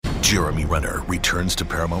Jeremy Renner returns to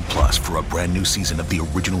Paramount Plus for a brand new season of the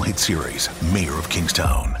original hit series, Mayor of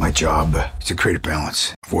Kingstown. My job is to create a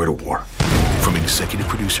balance, avoid a war. From executive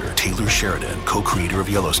producer Taylor Sheridan, co-creator of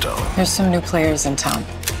Yellowstone. There's some new players in town,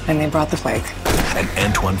 and they brought the plague. And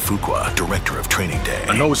Antoine Fuqua, director of Training Day.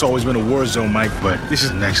 I know it's always been a war zone, Mike, but this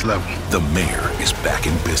is next level. The mayor is back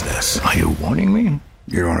in business. Are you warning me?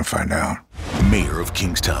 You don't want to find out. Mayor of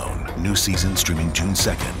Kingstown. New season streaming June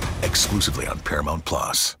 2nd, exclusively on Paramount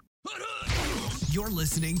Plus. You're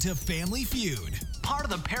listening to Family Feud, part of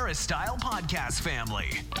the Paris-style podcast family.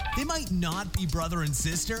 They might not be brother and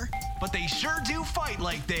sister, but they sure do fight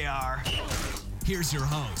like they are. Here's your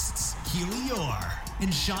hosts, Keely Eure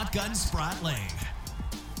and Shotgun Spratling.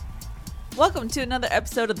 Welcome to another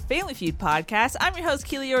episode of the Family Feud Podcast. I'm your host,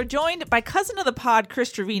 Keely Eure, joined by cousin of the pod,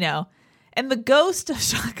 Chris Treviño, and the ghost of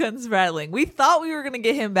Shotgun Spratling. We thought we were going to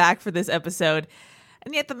get him back for this episode,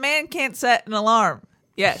 and yet the man can't set an alarm.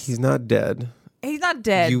 Yes. He's not dead. He's not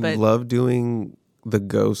dead, You but love doing the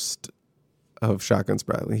ghost of Shotgun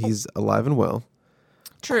Spratling. He's alive and well.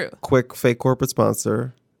 true. Quick fake corporate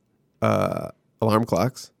sponsor. Alarm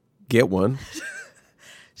clocks. Get one.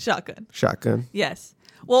 Shotgun. Yes.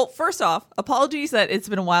 Well, first off, apologies that it's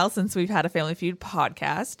been a while since we've had a Family Feud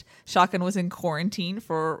podcast. Shotgun was in quarantine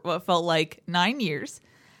for what felt like 9 years.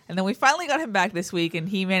 And then we finally got him back this week, and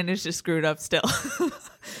he managed to screw it up still.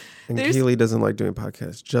 And Keely doesn't like doing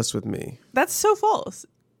podcasts just with me. That's so false.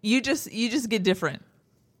 You just get different.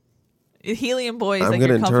 Helium boys. I'm like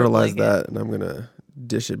going to your comfort internalize blanket. that, and I'm going to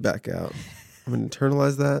dish it back out. I'm going to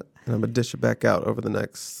internalize that, and I'm going to dish it back out over the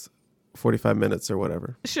next 45 minutes or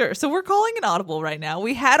whatever. Sure. So we're calling an audible right now.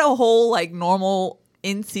 We had a whole normal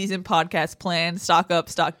in-season podcast plan, stock up,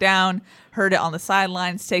 stock down, heard it on the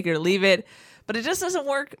sidelines, take it or leave it. But it just doesn't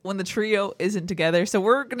work when the trio isn't together. So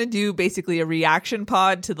we're going to do basically a reaction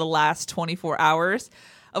pod to the last 24 hours.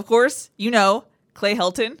 Of course, Clay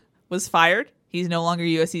Helton was fired. He's no longer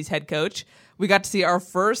USC's head coach. We got to see our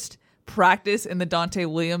first practice in the Donte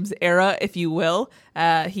Williams era, if you will.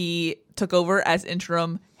 He took over as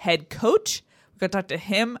interim head coach. We got to talk to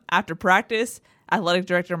him after practice, athletic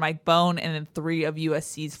director Mike Bohn, and then 3 of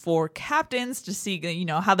USC's 4 captains to see,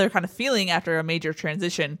 how they're kind of feeling after a major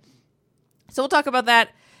transition. So we'll talk about that.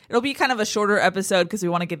 It'll be kind of a shorter episode because we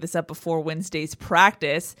want to get this up before Wednesday's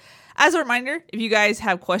practice. As a reminder, if you guys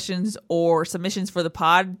have questions or submissions for the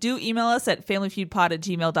pod, do email us at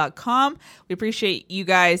familyfeudpod@gmail.com. We appreciate you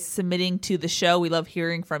guys submitting to the show. We love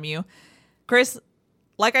hearing from you. Chris,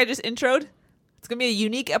 like I just introed, it's going to be a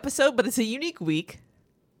unique episode, but it's a unique week.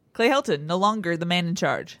 Clay Helton, no longer the man in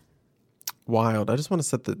charge. Wild. I just want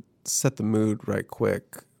to set the mood right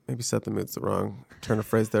quick. Maybe set the mood's the wrong turn of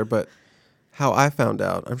phrase there, but how I found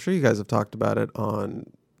out, I'm sure you guys have talked about it on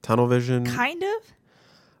Tunnel Vision. Kind of.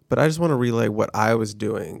 But I just want to relay what I was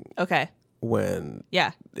doing. Okay. When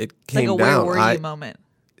it It's came like a down. where were you moment.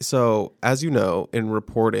 So, as you know, in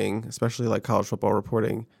reporting, especially like college football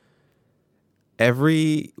reporting,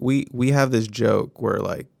 we have this joke where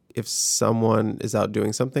if someone is out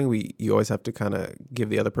doing something, you always have to kind of give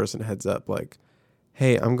the other person a heads up, like,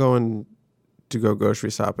 hey, I'm going to go grocery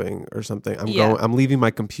shopping or something. I'm leaving my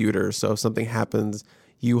computer, so if something happens,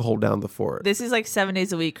 you hold down the fort. This is 7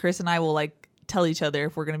 days a week. Chris and I will tell each other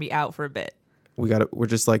if we're going to be out for a bit. We're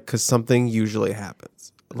just because something usually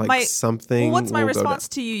happens. Something. Well, what's my response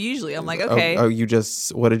to you usually? I'm like, okay.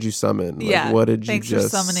 What did you summon? What did thanks you just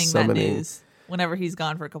for summoning that news whenever he's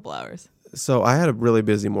gone for a couple hours. So I had a really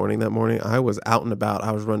busy morning that morning. I was out and about.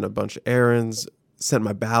 I was running a bunch of errands, sent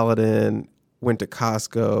my ballot in, went to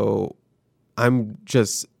Costco. I'm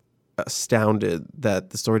just astounded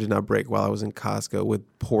that the story did not break while I was in Costco with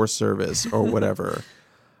poor service or whatever.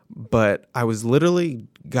 But I was literally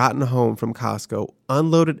gotten home from Costco,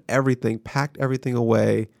 unloaded everything, packed everything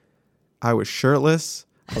away. I was shirtless.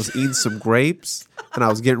 I was eating some grapes, and I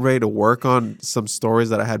was getting ready to work on some stories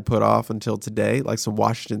that I had put off until today, like some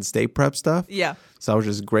Washington State prep stuff. Yeah. So I was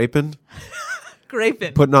just graping.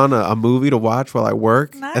 Putting on a movie to watch while I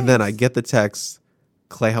work. Nice. And then I get the text,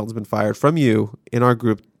 Clay Helton's been fired, from you in our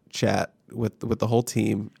group chat with the whole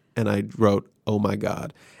team. And I wrote, oh my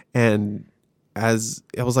God. And as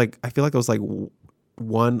it was I feel like it was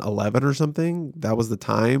 1:11 or something. That was the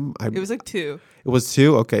time. It was 2. It was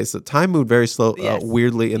 2. Okay. So time moved very slow, Yes.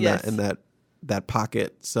 weirdly in Yes. that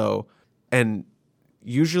pocket. So, and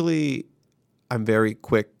usually I'm very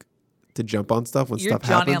quick to jump on stuff when You're stuff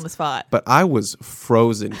Johnny happens. on the spot. But I was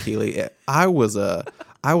frozen, Keely. I was a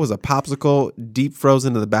popsicle, deep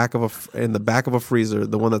frozen in the back of a freezer,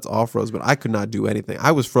 the one that's all frozen. But I could not do anything.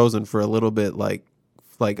 I was frozen for a little bit,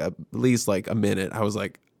 at least a minute. I was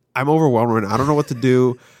like, I'm overwhelmed right now. I don't know what to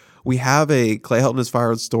do. We have a Clay Helton is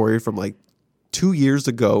fired story from like 2 years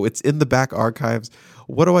ago. It's in the back archives.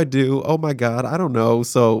 What do I do? Oh my God, I don't know.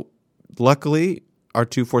 So luckily, our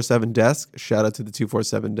 247 desk, shout out to the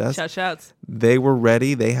 247 desk. Shouts. They were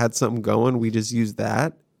ready. They had something going. We just used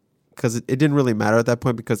that because it didn't really matter at that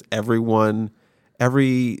point because every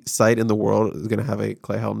site in the world is going to have a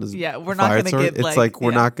Clay Helton is we're not going to get it's like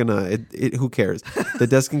we're not going to, who cares? The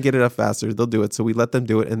desk can get it up faster. They'll do it. So we let them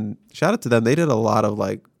do it. And shout out to them. They did a lot of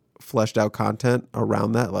like fleshed out content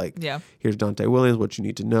around that. Like, here's Donte Williams, what you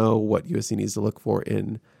need to know, what USC needs to look for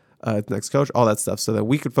in its next coach, all that stuff. So that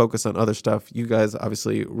we could focus on other stuff. You guys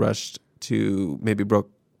obviously rushed to maybe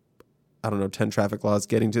broke, 10 traffic laws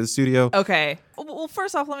getting to the studio. Okay. Well,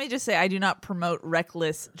 first off, let me just say I do not promote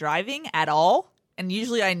reckless driving at all. And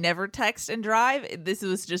usually I never text and drive. This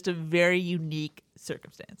was just a very unique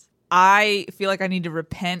circumstance. I feel like I need to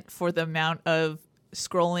repent for the amount of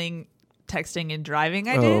scrolling, texting, and driving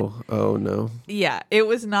I did. Oh, no. Yeah, it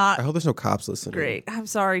was not I hope there's no cops listening. great. I'm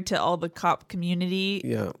sorry to all the cop community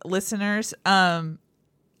listeners. I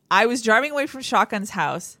was driving away from Shotgun's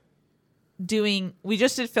house we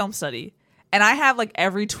just did film study. And I have like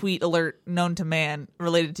every tweet alert known to man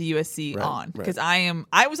related to USC on because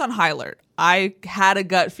I was on high alert. I had a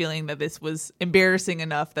gut feeling that this was embarrassing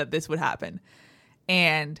enough that this would happen.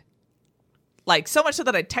 And like so much so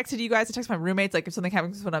that I texted you guys, I texted my roommates, like if something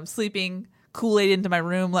happens when I'm sleeping, Kool-Aid into my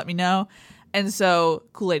room, let me know. And so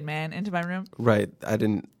Kool-Aid man into my room. Right.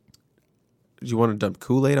 Do you want to dump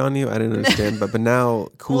Kool-Aid on you? I didn't understand. but now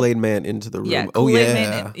Kool-Aid man into the room. Yeah,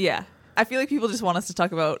 Kool-Aid man I feel like people just want us to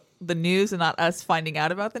talk about the news and not us finding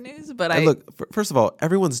out about the news. But look, first of all,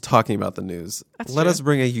 everyone's talking about the news. Let us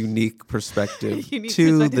bring a unique perspective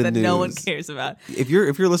to the that news. No one cares about. If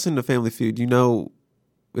you're listening to Family Feud, you know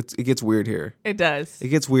it gets weird here. It does. It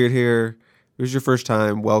gets weird here. It was your first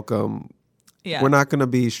time. Welcome. Yeah. We're not going to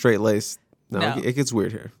be straight laced. No, it gets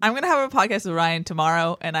weird here. I'm going to have a podcast with Ryan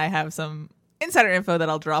tomorrow, and I have some insider info that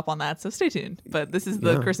I'll drop on that, so stay tuned. But this is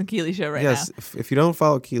the Chris and Keely show right now. Yes, if you don't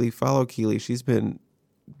follow Keely, follow Keely. She's been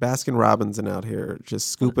Baskin Robinson out here, just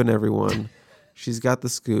scooping everyone. She's got the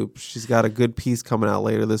scoop. She's got a good piece coming out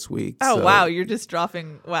later this week. Oh, so. wow. You're just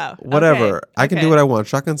dropping. Wow. Whatever. Okay. I can do what I want.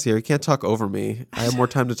 Shotgun's here. You can't talk over me. I have more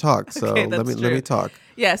time to talk. So let me talk.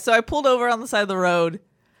 Yeah. So I pulled over on the side of the road,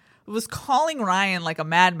 was calling Ryan like a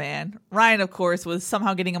madman. Ryan, of course, was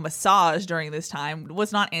somehow getting a massage during this time,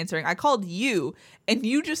 was not answering. I called you, and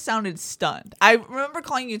you just sounded stunned. I remember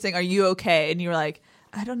calling you and saying, "Are you okay?" And you were like,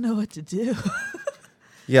 "I don't know what to do."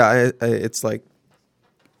 Yeah, it's like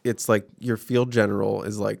your field general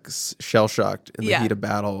is like shell shocked in the heat of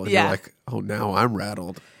battle, and you're like, "Oh, now I'm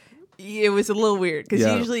rattled." It was a little weird because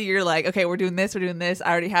usually you're like, "Okay, we're doing this.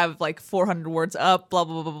 I already have like 400 words up, blah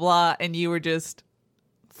blah blah blah blah," and you were just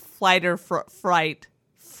flight or fright,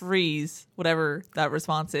 freeze, whatever that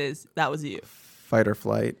response is. That was you. Fight or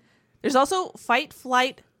flight. There's also fight,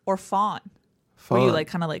 flight, or fawn. Where you like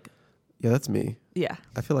kind of like. Yeah, that's me. Yeah.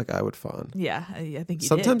 I feel like I would fawn. Yeah, I think you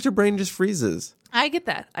Sometimes your brain just freezes. I get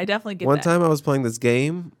that. I definitely get that. One time I was playing this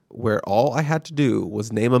game where all I had to do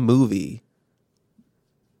was name a movie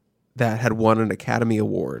that had won an Academy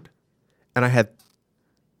Award. And I had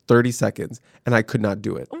 30 seconds and I could not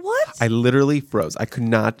do it. What? I literally froze. I could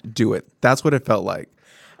not do it. That's what it felt like.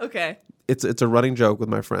 Okay. It's a running joke with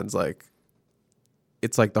my friends. Like,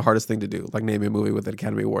 it's like the hardest thing to do, like naming a movie with an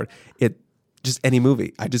Academy Award. Just any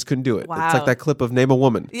movie. I just couldn't do it. Wow. It's like that clip of name a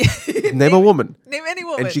woman. Name a woman. Name any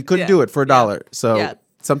woman. And she couldn't do it for $1. So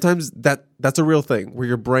sometimes that's a real thing where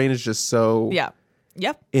your brain is just so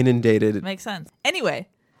inundated. Makes sense. Anyway,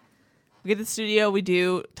 we get to the studio. We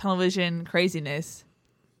do television craziness.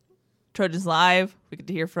 Trojans Live. We get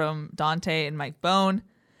to hear from Donte and Mike Bohn.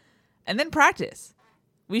 And then practice.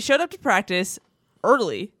 We showed up to practice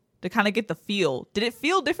early to kind of get the feel. Did it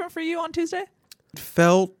feel different for you on Tuesday? It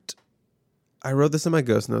felt... I wrote this in my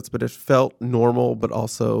ghost notes, but it felt normal, but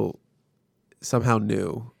also somehow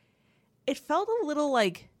new. It felt a little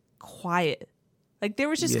like quiet. Like there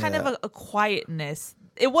was just kind of a quietness.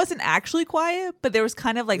 It wasn't actually quiet, but there was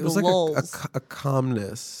kind of like lulls. Like a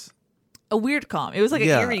calmness. A weird calm. It was like an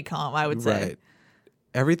eerie calm, I would say. Right.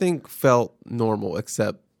 Everything felt normal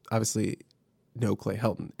except obviously no Clay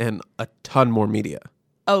Helton and a ton more media.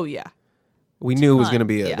 Oh, yeah. We knew it was going to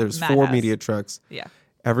be there's 4 media trucks. Yeah.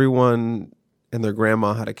 Everyone and their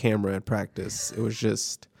grandma had a camera at practice. It was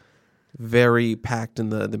just very packed in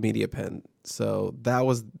the media pen. So that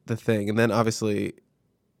was the thing. And then obviously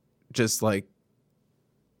just like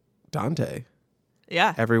Donte.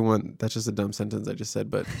 Yeah. Everyone, that's just a dumb sentence I just said,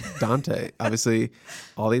 but Donte. Obviously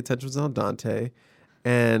all the attention was on Donte.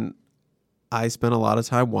 And I spent a lot of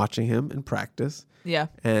time watching him in practice. Yeah.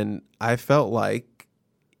 And I felt like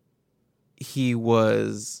he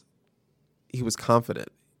was confident.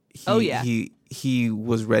 He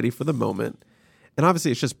was ready for the moment. And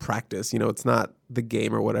obviously it's just practice, it's not the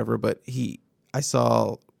game or whatever, but I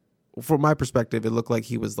saw, from my perspective, it looked like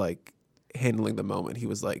he was like handling the moment. He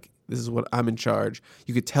was like, this is what I'm in charge.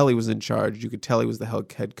 You could tell he was in charge. You could tell he was the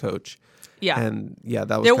head coach. Yeah. And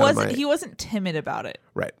that was he wasn't timid about it.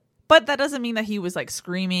 Right. But that doesn't mean that he was like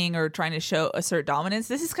screaming or trying to assert dominance.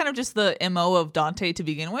 This is kind of just the MO of Donte to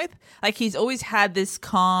begin with. Like, he's always had this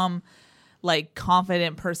calm, like,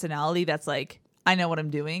 confident personality that's like, I know what I'm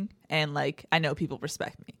doing, and like, I know people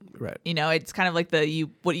respect me. Right. It's kind of like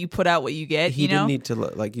what you put out, what you get. He didn't need to,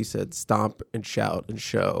 like you said, stomp and shout and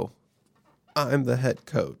show, I'm the head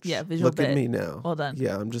coach. Yeah, visual Look bit. at me now. Well done.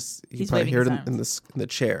 Yeah, you probably heard him in the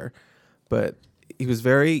chair, but he was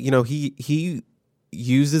very, he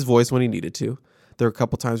used his voice when he needed to. There were a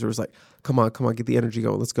couple times where it was like, come on, get the energy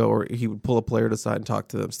going, let's go. Or he would pull a player to the side and talk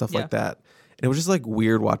to them, stuff like that. And it was just like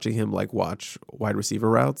weird watching him like watch wide receiver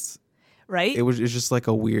routes. Right. It was just like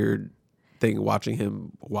a weird thing watching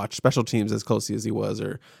him watch special teams as closely as he was,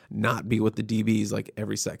 or not be with the DBs like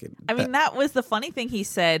every second. I mean, that was the funny thing he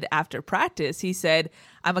said after practice. He said,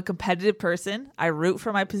 I'm a competitive person. I root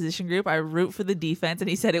for my position group. I root for the defense. And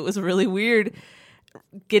he said it was really weird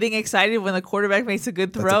getting excited when the quarterback makes a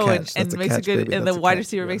good throw and makes a good, and the wide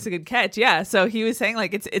receiver makes a good catch. Yeah. So he was saying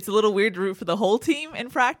like it's a little weird to root for the whole team in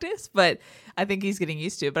practice, but I think he's getting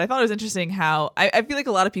used to it. But I thought it was interesting how I feel like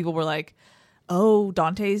a lot of people were like, oh,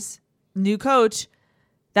 Donte's new coach,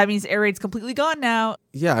 that means air raid's completely gone now.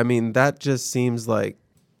 Yeah, I mean, that just seems like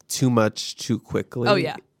too much too quickly. Oh,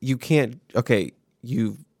 yeah. You can't,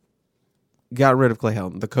 you've got rid of Clay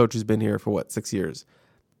Helton. The coach has been here for 6 years.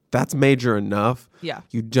 That's major enough. Yeah.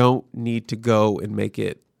 You don't need to go and make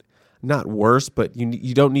it not worse, but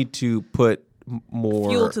you don't need to put more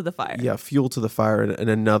fuel to the fire. Yeah, fuel to the fire and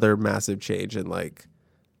another massive change and like,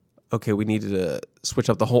 okay, we needed to switch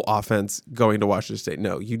up the whole offense going to Washington State.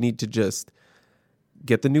 No, you need to just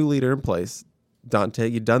get the new leader in place. Donte,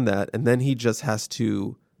 you've done that, and then he just has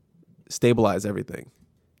to stabilize everything.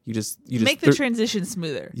 You just make the transition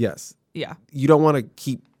smoother. Yes. Yeah. You don't want to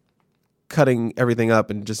keep cutting everything up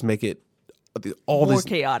and just make it more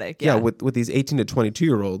chaotic. Yeah. With these 18 to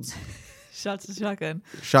 22-year-olds. Shots to shotgun.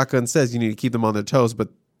 Shotgun says you need to keep them on their toes, but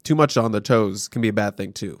too much on their toes can be a bad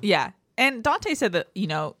thing too. Yeah. And Donte said that,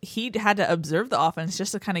 he had to observe the offense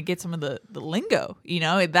just to kind of get some of the lingo.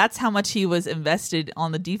 That's how much he was invested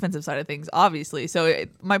on the defensive side of things, obviously. So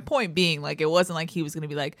my point being, like, it wasn't like he was going to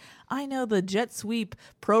be like, I know the jet sweep,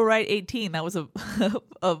 pro right 18. That was a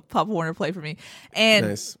Pop Warner play for me. And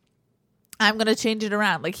nice. I'm going to change it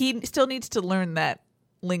around. Like, he still needs to learn that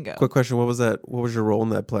lingo. Quick question. What was that? What was your role in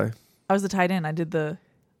that play? I was the tight end. I did the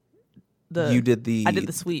I did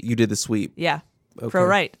the sweep. You did the sweep. Yeah. Okay. Pro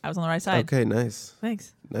right. I was on the right side. Okay, nice.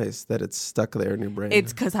 Thanks. Nice that it's stuck there in your brain.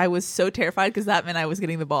 It's because I was so terrified because that meant I was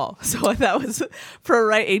getting the ball. So that was pro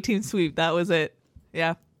right 18 sweep. That was it.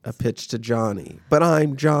 Yeah. A pitch to Johnny. But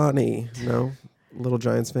I'm Johnny. No? Little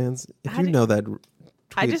Giants fans? If you know that,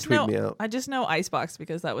 tweet me out. I just know Icebox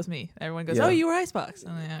because that was me. Everyone goes, oh, you were Icebox.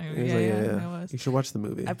 And yeah. I was. You should watch the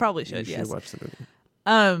movie. I probably should, You yes. should watch the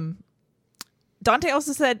movie. Donte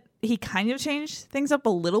also said he kind of changed things up a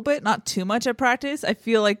little bit, not too much at practice. I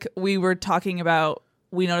feel like we were talking about,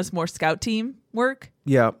 we noticed more scout team work.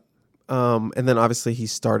 Yeah. And then obviously he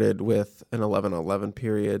started with an 11-on-11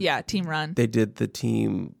 period. Yeah, team run. They did the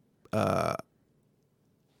team, the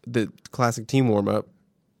classic team warm-up.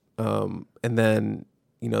 And then,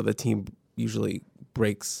 the team usually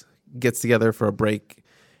gets together for a break.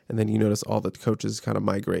 And then you notice all the coaches kind of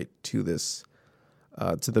migrate to this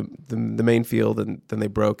to the main field, and then they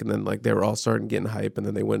broke, and then like they were all starting getting hype, and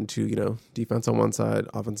then they went into defense on one side,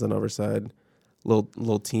 offense on the other side,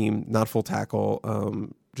 little team, not full tackle,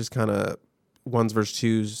 just kind of ones versus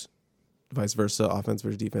twos, vice versa, offense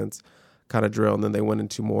versus defense kind of drill, and then they went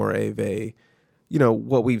into more of a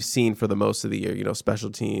what we've seen for the most of the year, special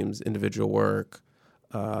teams, individual work,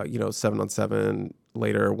 7-on-7,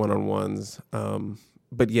 later 1-on-1s,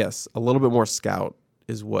 but yes, a little bit more scout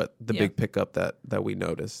is what the big pickup that we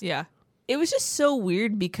noticed. Yeah. It was just so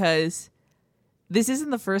weird because this isn't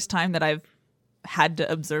the first time that I've had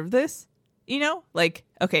to observe this, Like,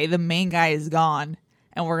 okay, the main guy is gone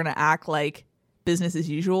and we're going to act like business as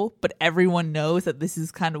usual, but everyone knows that this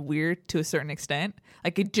is kind of weird to a certain extent.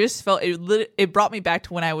 Like, it just felt, it brought me back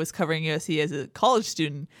to when I was covering USC as a college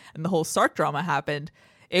student and the whole Sark drama happened.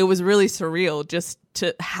 it was really surreal just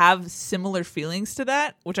to have similar feelings to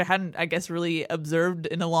that, which I hadn't, I guess, really observed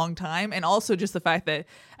in a long time. And also just the fact that,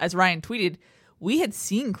 as Ryan tweeted, we had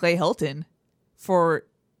seen Clay Helton for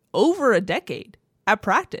over a decade at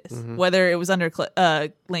practice, whether it was under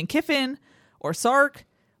Lane Kiffin or Sark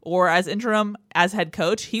or as interim, as head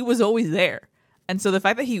coach, he was always there. And so the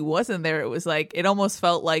fact that he wasn't there, it was like, it almost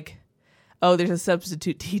felt like, oh, there's a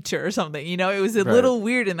substitute teacher or something. You know, it was a little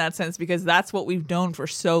weird in that sense because that's what we've known for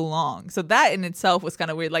so long. So that in itself was kind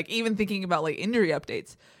of weird. Like even thinking about like injury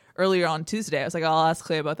updates earlier on Tuesday, I was like, I'll ask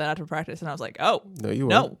Clay about that after practice. And I was like, oh,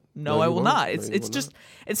 no, I will not.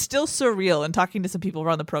 It's still surreal. And talking to some people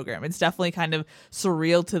around the program, it's definitely kind of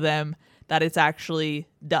surreal to them that it's actually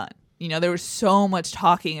done. You know, there was so much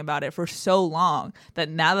talking about it for so long that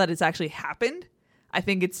now that it's actually happened, I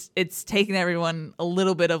think it's taken everyone a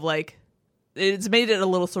little bit of like, it's made it a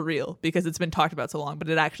little surreal because it's been talked about so long, but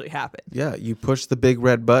it actually happened. Yeah, you push the big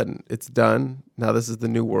red button. It's done. Now this is the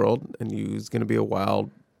new world, and it's going to be a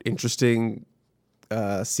wild, interesting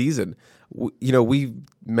season. We've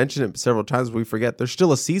mentioned it several times, but we forget there's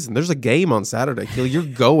still a season. There's a game on Saturday. You're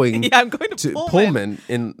going, I'm going to Pullman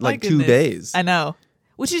in like 2 days. I know,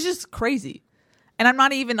 which is just crazy. And I'm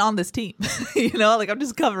not even on this team, like I'm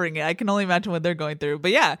just covering it. I can only imagine what they're going through.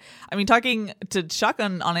 But yeah, I mean, talking to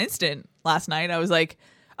Shotgun on Instant last night, I was like,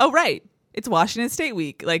 oh, right. It's Washington State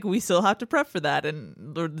week. Like we still have to prep for that. And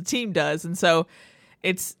the team does. And so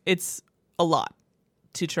it's a lot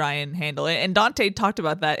to try and handle it. And Donte talked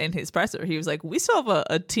about that in his presser. He was like, we still have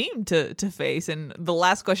a team to face. And the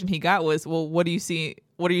last question he got was, well, what do you see?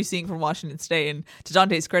 What are you seeing from Washington State? And to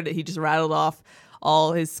Dante's credit, he just rattled off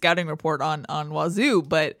all his scouting report on Wazoo,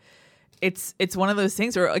 but it's one of those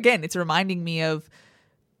things where, again, it's reminding me of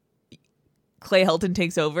Clay Helton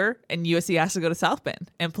takes over and USC has to go to South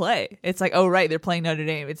Bend and play. It's like, oh, right, they're playing Notre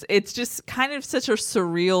Dame. It's just kind of such a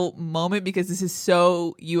surreal moment because this is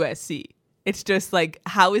so USC. It's just like,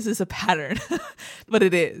 how is this a pattern? But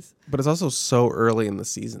it is. But it's also so early in the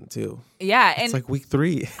season, too. Yeah. And it's like week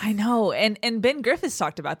 3. I know. And Ben Griffiths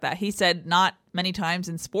talked about that. He said not many times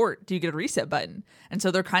in sport do you get a reset button. And so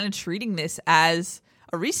they're kind of treating this as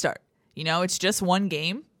a restart. It's just one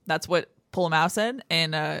game. That's what Pulamau said.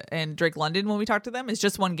 And Drake London, when we talked to them, it's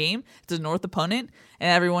just one game. It's a North opponent. And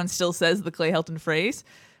everyone still says the Clay Helton phrase.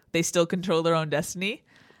 They still control their own destiny.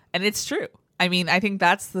 And it's true. I mean, I think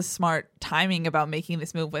that's the smart timing about making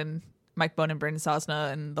this move when Mike Bohn and Brandon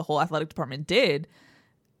Sosna and the whole athletic department did.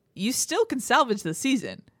 You still can salvage the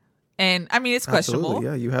season. And, I mean, it's questionable. Absolutely,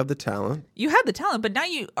 yeah, you have the talent. You have the talent, but now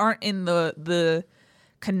you aren't in the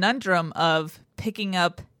conundrum of picking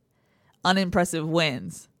up unimpressive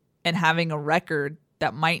wins and having a record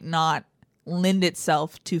that might not lend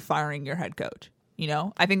itself to firing your head coach.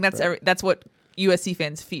 I think that's what USC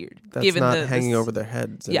fans feared. That's given not hanging over their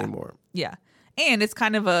heads anymore. Yeah. And it's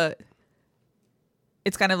kind of like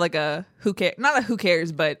a who cares, not a who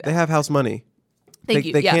cares, but they have house money. They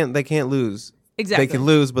can't lose. Exactly. They can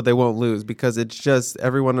lose, but they won't lose because it's just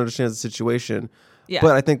everyone understands the situation. Yeah.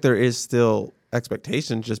 But I think there is still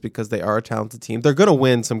expectation just because they are a talented team. They're going to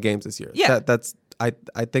win some games this year. Yeah. I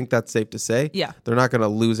think that's safe to say. Yeah. They're not going to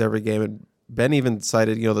lose every game. And Ben even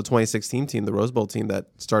cited, the 2016 team, the Rose Bowl team that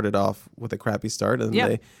started off with a crappy start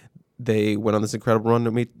and they went on this incredible run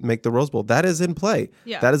to make the Rose Bowl. That is in play.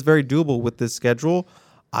 Yeah. That is very doable with this schedule.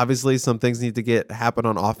 Obviously, some things need to happen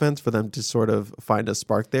on offense for them to sort of find a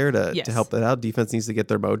spark there to help that out. Defense needs to get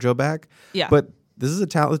their mojo back. Yeah. But this is a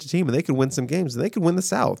talented team, and they can win some games, and they can win the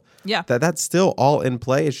South. Yeah. That's still all in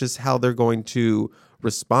play. It's just how they're going to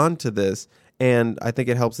respond to this. And I think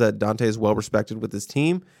it helps that Donte is well respected with his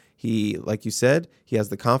team. He, like you said, he has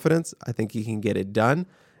the confidence. I think he can get it done.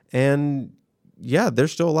 And yeah,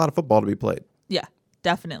 there's still a lot of football to be played. Yeah,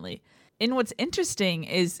 definitely. And what's interesting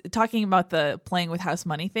is talking about the playing with house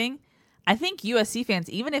money thing. I think USC fans,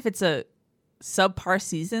 even if it's a subpar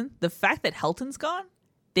season, the fact that Helton's gone,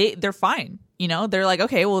 they're fine. They're like,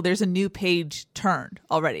 okay, well, there's a new page turned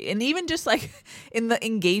already. And even just like in the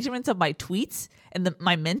engagements of my tweets and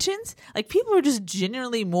my mentions, like people are just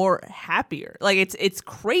genuinely more happier. Like it's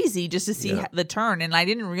crazy just to see the turn. And I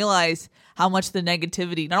didn't realize how much the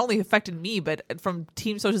negativity not only affected me, but from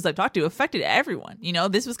team socials I've talked to, affected everyone.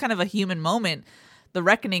 This was kind of a human moment. The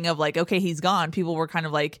reckoning of like, okay, he's gone. People were kind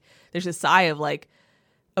of like, there's a sigh of like,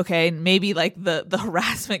 okay, maybe like the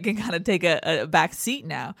harassment can kind of take a back seat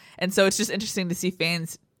now. And so it's just interesting to see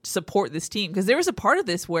fans support this team because there was a part of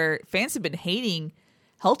this where fans have been hating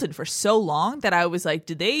Helton for so long that I was like,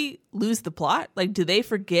 did they lose the plot? Like, do they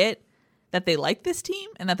forget that they like this team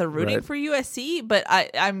and that they're rooting for USC? But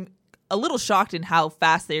I'm a little shocked in how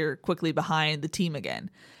fast they're quickly behind the team again.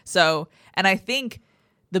 So, and I think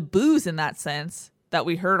the boos in that sense that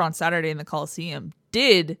we heard on Saturday in the Coliseum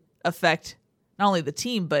did affect not only the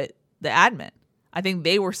team, but the admin. I think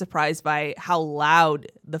they were surprised by how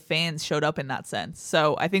loud the fans showed up in that sense.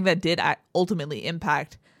 So I think that did ultimately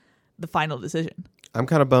impact the final decision. I'm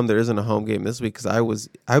kind of bummed there isn't a home game this week because I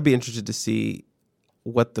would be interested to see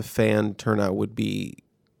what the fan turnout would be,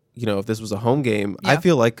 you know, if this was a home game. Yeah. I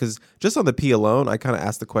feel like, because just on the P alone, I kind of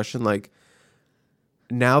asked the question, like,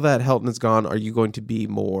 now that Helton is gone, are you going to be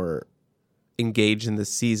more engaged in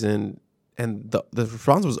this season? And the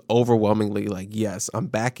response was overwhelmingly like, yes, I'm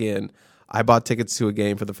back in. I bought tickets to a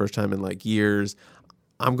game for the first time in like years.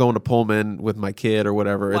 I'm going to Pullman with my kid or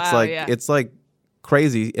whatever. Wow, it's like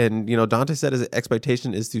crazy. And, you know, Donte said his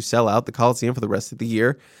expectation is to sell out the Coliseum for the rest of the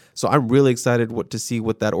year. So I'm really excited to see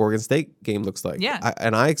what that Oregon State game looks like. Yeah.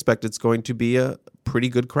 I expect it's going to be a pretty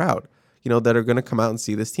good crowd, you know, that are going to come out and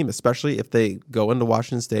see this team, especially if they go into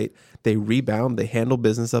Washington State, they rebound, they handle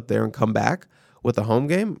business up there and come back with a home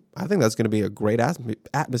game. I think that's going to be a great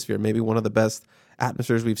atmosphere, maybe one of the best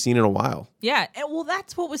atmospheres we've seen in a while. Yeah, and well,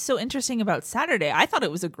 that's what was so interesting about Saturday. I thought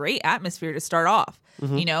it was a great atmosphere to start off.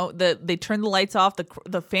 Mm-hmm. You know, they turned the lights off.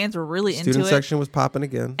 The fans were really into it. Student section was popping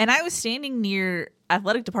again. And I was standing near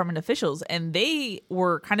athletic department officials, and they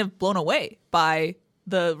were kind of blown away by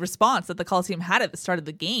the response that the Coliseum had at the start of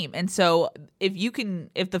the game. And so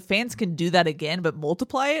if the fans can do that again, but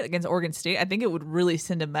multiply it against Oregon State, I think it would really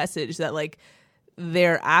send a message that, like,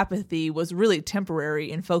 their apathy was really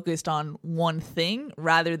temporary and focused on one thing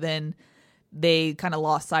rather than they kind of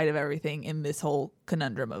lost sight of everything in this whole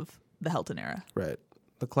conundrum of the Helton era. Right.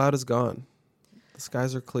 The cloud is gone. The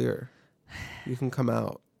skies are clear. You can come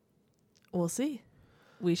out. We'll see.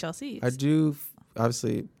 We shall see. I do.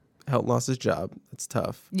 Obviously, Helton lost his job. It's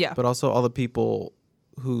tough. Yeah. But also all the people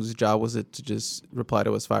whose job was it to just reply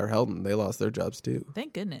to us, fire Helton, they lost their jobs too.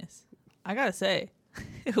 Thank goodness. I got to say.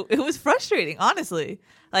 It was frustrating, honestly.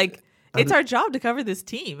 Like, it's our job to cover this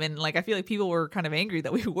team, and like I feel like people were kind of angry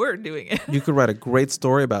that we were doing it. You could write a great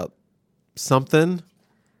story about something,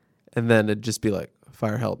 and then it'd just be like,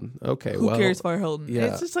 fire Helton. Okay, who cares, fire Helton? Yeah.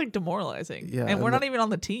 It's just like demoralizing. Yeah, and we're not even on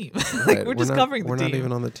the team. Right. Like, we're just covering the team. We're not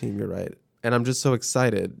even on the team. You're right. And I'm just so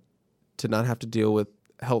excited to not have to deal with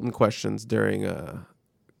Helton questions during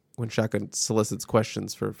when Shaka solicits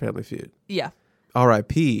questions for Family Feud. Yeah.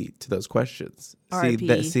 R.I.P. to those questions.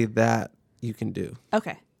 R.I.P. See that you can do.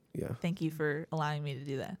 Okay. Yeah. Thank you for allowing me to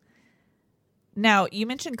do that. Now, you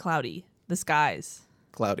mentioned cloudy, the skies.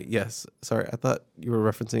 Cloudy, yes. Sorry, I thought you were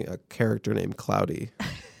referencing a character named Cloudy.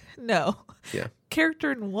 No. Yeah.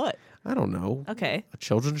 Character in what? I don't know. Okay. A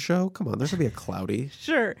children's show? Come on, there's going to be a Cloudy.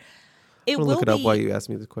 Sure. I'm going to look it up while you ask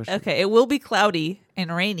me this question. Okay, it will be cloudy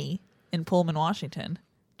and rainy in Pullman, Washington.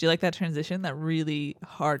 Do you like that transition, that really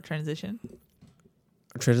hard transition?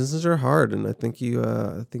 Transitions are hard, and I think you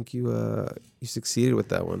succeeded with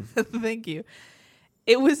that one. Thank you.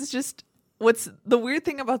 It was just what's the weird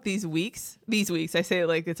thing about these weeks. I say it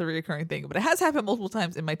like it's a recurring thing, but it has happened multiple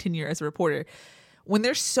times in my tenure as a reporter. When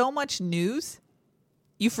there's so much news,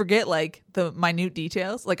 you forget like the minute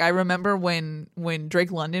details. Like I remember when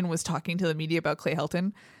Drake London was talking to the media about Clay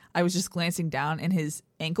Helton, I was just glancing down and his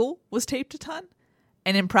ankle was taped a ton.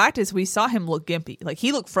 And in practice, we saw him look gimpy. Like,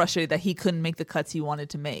 he looked frustrated that he couldn't make the cuts he wanted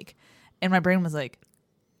to make. And my brain was like,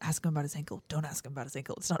 ask him about his ankle. Don't ask him about his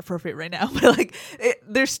ankle. It's not appropriate right now. But, like,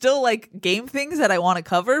 there's still, like, game things that I want to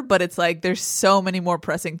cover. But it's like, there's so many more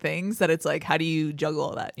pressing things that it's like, how do you juggle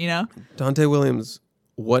all that, you know? Donte Williams,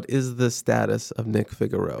 what is the status of Nick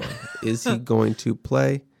Figueroa? Is he going to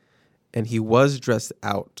play? And he was dressed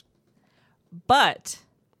out. But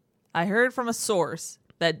I heard from a source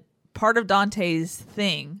that part of Donte's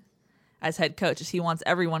thing as head coach is he wants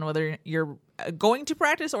everyone, whether you're going to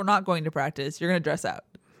practice or not going to practice, you're going to dress out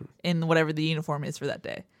in whatever the uniform is for that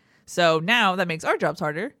day. So now that makes our jobs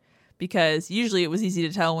harder because usually it was easy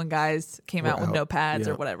to tell when guys came out with no pads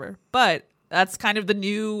or whatever. But that's kind of the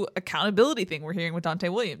new accountability thing we're hearing with Donte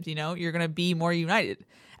Williams. You know, you're going to be more united.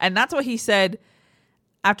 And that's what he said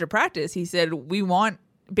after practice. He said, we want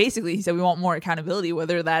more accountability,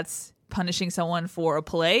 whether that's punishing someone for a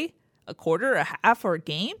play, a quarter, a half, or a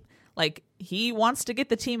game. Like, he wants to get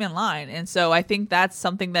the team in line. And so I think that's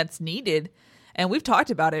something that's needed. And we've talked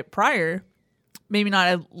about it prior, maybe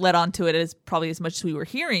not led onto it as much as we were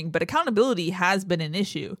hearing, but accountability has been an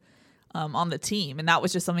issue on the team. And that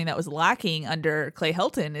was just something that was lacking under Clay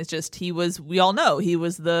Helton. It's just, we all know he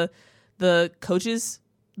was the coach's,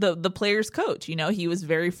 the player's coach. You know, he was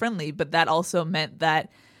very friendly, but that also meant that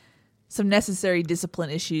some necessary discipline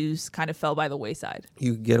issues kind of fell by the wayside.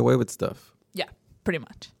 You get away with stuff. Yeah, pretty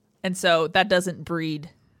much. And so that doesn't breed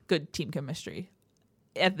good team chemistry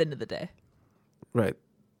at the end of the day. Right.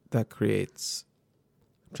 that creates.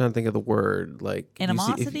 I'm trying to think of the word, like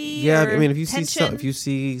animosity. If you tension? if you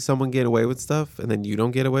see someone get away with stuff and then you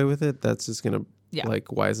don't get away with it, that's just gonna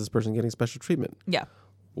like, why is this person getting special treatment? Yeah.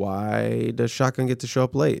 Why does Shotgun get to show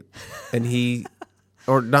up late, and he,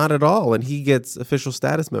 or not at all, and he gets official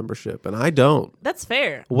status membership, and I don't? That's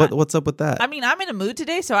fair. What's up with that? I mean, I'm in a mood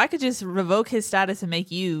today, so I could just revoke his status and make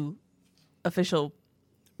you official.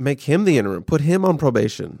 Make him the interim. Put him on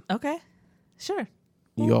probation. Okay, sure.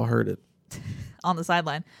 You all heard it. On the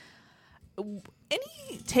sideline.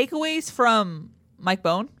 Any takeaways from Mike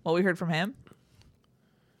Bohn? What we heard from him?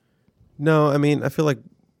 No, I mean, I feel like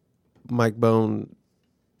Mike Bohn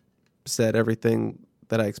said everything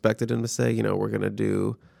that I expected him to say. You know, we're going to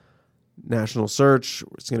do national search.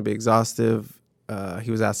 It's going to be exhaustive. He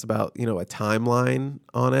was asked about, a timeline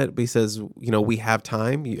on it. But he says, we have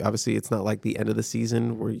time. Obviously, it's not like the end of the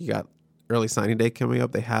season where you got early signing day coming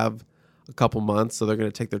up. They have a couple months, so they're going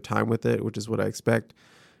to take their time with it, which is what I expect.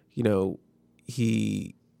 He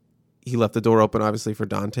left the door open, obviously, for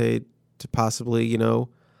Donte to possibly,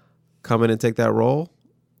 come in and take that role,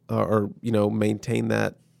 or maintain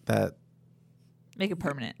that make it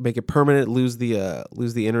permanent, lose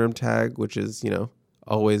the interim tag, which is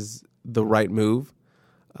always the right move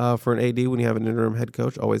for an AD when you have an interim head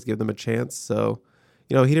coach. Always give them a chance. So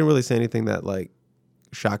he didn't really say anything that like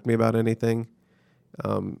shocked me about anything.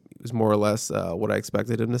 It was more or less what I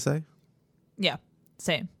expected him to say. Yeah,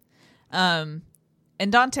 same. And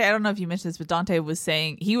Donte, I don't know if you mentioned this, but Donte was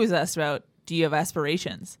saying, he was asked about, do you have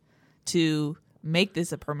aspirations to make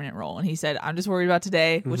this a permanent role? And he said, I'm just worried about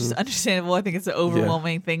today, which is understandable. I think it's an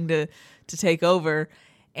overwhelming thing to take over.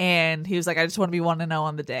 And he was like, I just want to be 1-0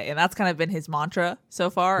 on the day. And that's kind of been his mantra so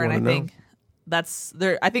far. And I think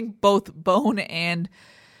I think both Bohn and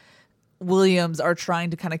Williams are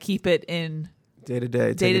trying to kind of keep it in day to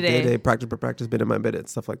day, practice per practice, bit in my bit,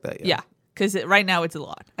 stuff like that. Yeah. Because right now it's a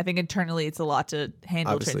lot. I think internally it's a lot to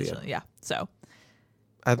handle. Obviously, transitionally. Yeah. So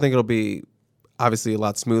I think it'll be obviously a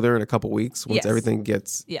lot smoother in a couple weeks once everything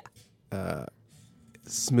gets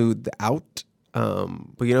smoothed out.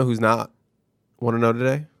 But you know who's not 1-0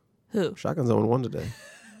 today? Who? Shotgun's 0-1 today.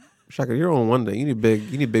 Shotgun, you're 0-1 today.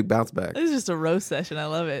 You need big bounce back. This is just a roast session. I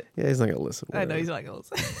love it. Yeah, he's not gonna listen. I know he's not gonna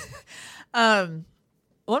listen.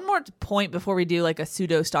 One more point before we do like a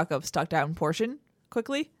pseudo stock up, stock down portion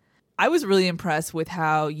quickly. I was really impressed with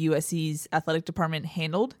how USC's athletic department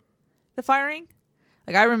handled the firing.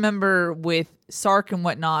 Like, I remember with Sark and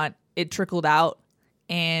whatnot, it trickled out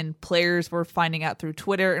and players were finding out through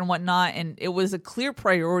Twitter and whatnot. And it was a clear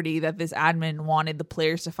priority that this admin wanted the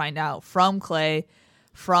players to find out from Clay,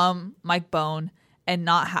 from Mike Bohn, and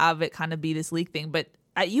not have it kind of be this leak thing. But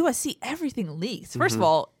at USC, everything leaks. First of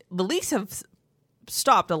all, the leaks have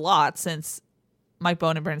stopped a lot since Mike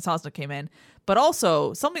Bohn and Brandon Sosnick came in. But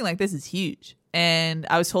also, something like this is huge. And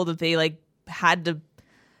I was told that they had to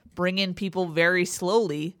bring in people very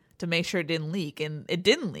slowly to make sure it didn't leak. And it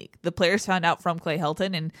didn't leak. The players found out from Clay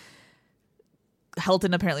Helton, and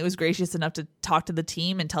Helton apparently was gracious enough to talk to the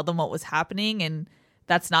team and tell them what was happening. And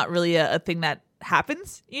that's not really a thing that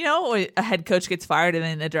happens. A head coach gets fired and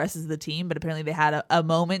then addresses the team. But apparently they had a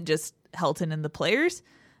moment, just Helton and the players.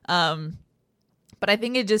 But I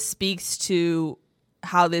think it just speaks to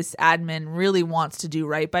how this admin really wants to do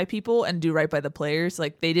right by people and do right by the players.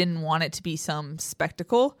 Like, they didn't want it to be some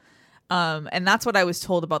spectacle. And that's what I was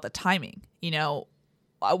told about the timing.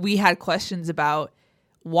 We had questions about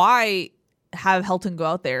why have Helton go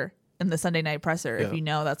out there in the Sunday night presser if you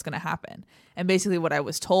know that's going to happen. And basically what I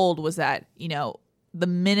was told was that, the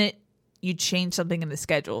minute you change something in the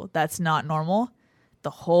schedule that's not normal, the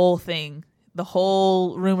whole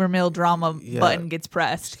rumor mill drama button gets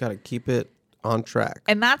pressed. Just got to keep it on track.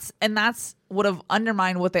 And that's would have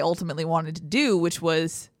undermined what they ultimately wanted to do, which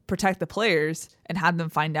was protect the players and have them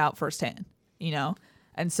find out firsthand,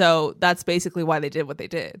 And so that's basically why they did what they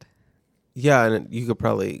did. Yeah, and you could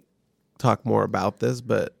probably talk more about this,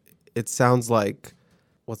 but it sounds like,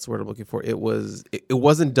 what's the word I'm looking for? It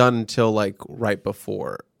wasn't done until right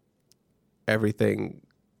before everything.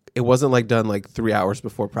 It wasn't done 3 hours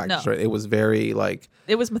before practice, No. right? It was very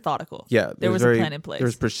it was methodical. Yeah, there was a plan in place. There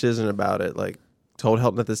was precision about it. Told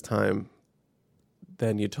Helton at this time,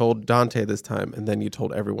 then you told Donte this time, and then you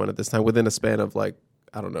told everyone at this time within a span of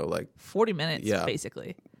 40 minutes,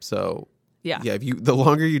 basically. So yeah, if the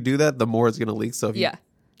longer you do that, the more it's going to leak. So if you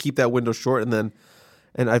keep that window short, and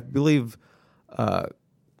I believe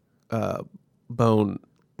Bohn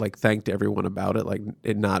thanked everyone about it,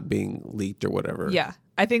 it not being leaked or whatever. Yeah,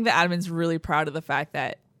 I think the admin's really proud of the fact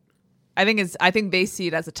that I think they see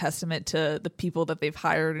it as a testament to the people that they've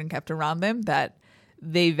hired and kept around them, that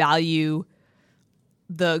they value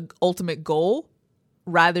the ultimate goal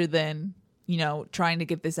rather than, you know, trying to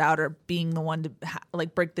get this out or being the one to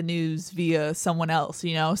like break the news via someone else,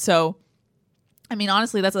 you know? So, I mean,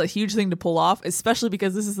 honestly, that's a huge thing to pull off, especially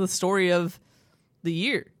because this is the story of the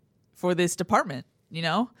year for this department, you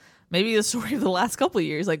know? Maybe the story of the last couple of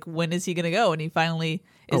years. Like, when is he going to go? And he finally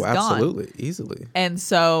is gone. Absolutely. Easily. And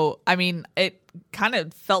so, I mean, it kind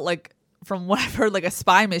of felt like, from what I've heard, like a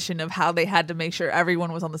spy mission of how they had to make sure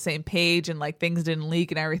everyone was on the same page and like things didn't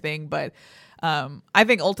leak and everything. But I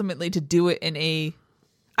think ultimately to do it in a,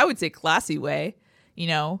 I would say, classy way, you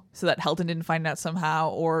know, so that Helton didn't find out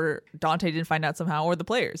somehow or Donte didn't find out somehow or the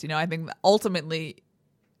players, you know, I think that ultimately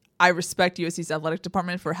I respect USC's athletic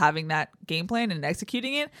department for having that game plan and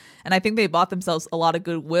executing it. And I think they bought themselves a lot of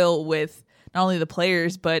goodwill with not only the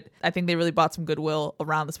players, but I think they really bought some goodwill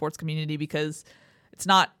around the sports community, because it's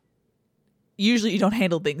not, usually you don't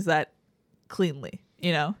handle things that cleanly,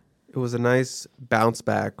 you know? It was a nice bounce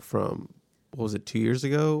back from, what was it, 2 years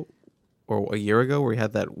ago or a year ago, where we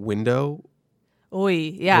had that window. Oy,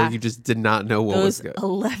 yeah. Where you just did not know what was Those going.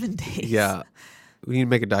 11 days. Yeah. We need to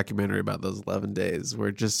make a documentary about those 11 days where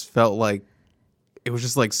it just felt like it was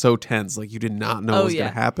just like so tense. Like you did not know what was going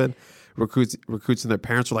to happen. Recruits and their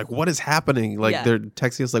parents were like, what is happening? Like they're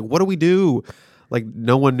texting us like, what do we do? Like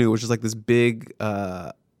no one knew. It was just like this big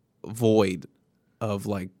void of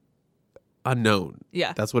like unknown.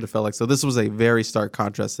 Yeah. That's what it felt like. So this was a very stark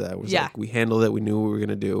contrast to that. It was like, we handled it. We knew what we were going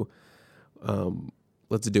to do.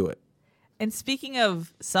 Let's do it. And speaking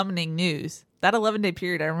of summoning news, that 11-day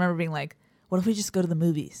period, I remember being like, what if we just go to the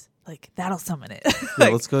movies? Like, that'll summon it. Yeah,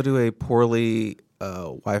 let's go to a poorly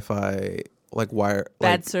Wi-Fi, like wire,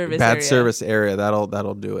 bad like, service area.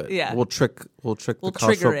 That'll do it. Yeah, we'll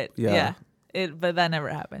trigger it. Yeah. But that never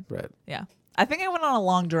happened. Right. Yeah, I think I went on a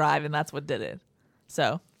long drive, and that's what did it.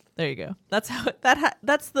 So there you go. That's how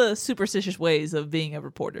that's the superstitious ways of being a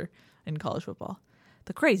reporter in college football.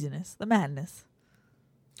 The craziness, the madness.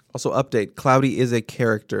 Also, update: Cloudy is a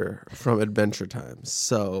character from Adventure Time.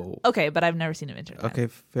 So okay, but I've never seen Adventure Time. Okay,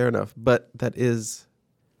 fair enough. But that is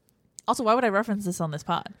also, why would I reference this on this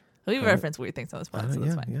pod? We reference weird things on this pod, so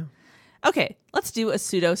that's fine. Yeah. Okay, let's do a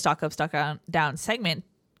pseudo stock up, stock down segment.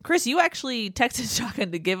 Chris, you actually texted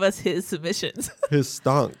Shotgun to give us his submissions. His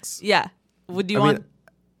stonks. Yeah. Would you want?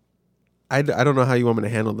 I don't know how you want me to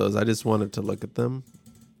handle those. I just wanted to look at them.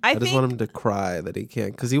 I just want him to cry that he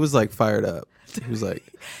can't, because he was like fired up. He was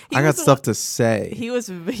like, I got stuff to say. He was,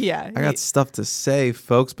 yeah. I got stuff to say,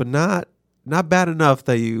 folks, but not bad enough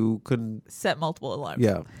that you couldn't set multiple alarms.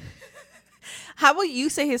 Yeah. How about you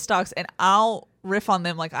say his stocks and I'll riff on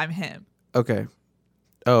them like I'm him? Okay.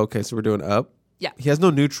 Oh, okay. So we're doing up? Yeah. He has no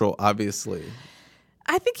neutral, obviously.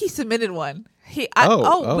 I think he submitted one. We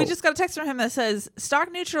just got a text from him that says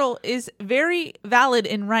stock neutral is very valid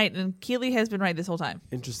and right, and Keely has been right this whole time.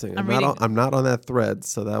 Interesting. I'm not on that thread,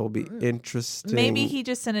 so that will be interesting. Maybe he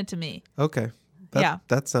just sent it to me. Okay. Yeah.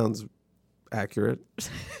 That sounds accurate.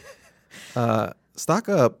 Stock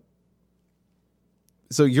up.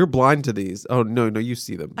 So you're blind to these. Oh, no, you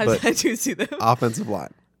see them. I do see them. Offensive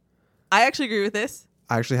line. I actually agree with this.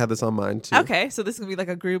 I actually had this on mine, too. Okay, so this is going to be like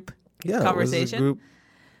a group conversation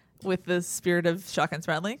with the spirit of Shotgun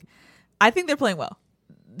Spratling. I think they're playing well.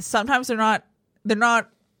 Sometimes they're not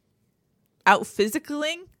out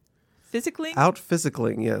physicaling. Out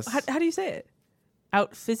physicaling, yes. How do you say it?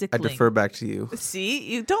 Out physicaling. I defer back to you. See,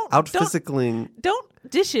 you don't out physicaling. Don't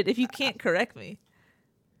dish it if you can't correct me.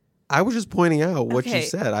 I was just pointing out what you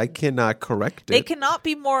said. I cannot correct it. They cannot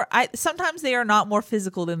be more. Sometimes they are not more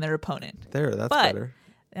physical than their opponent. That's better.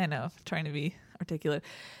 I know, trying to be articulate,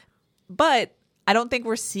 but I don't think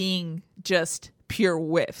we're seeing just pure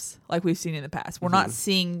whiffs like we've seen in the past. We're not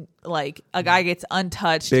seeing like a guy gets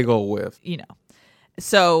untouched. Big old whiff. You know.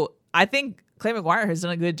 So I think Clay McGuire has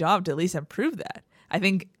done a good job to at least improve that. I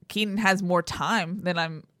think Keaton has more time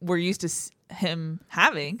than we're used to him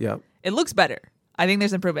having. Yeah. It looks better. I think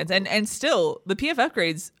there's improvements. And still, the PFF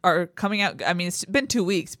grades are coming out. I mean, it's been 2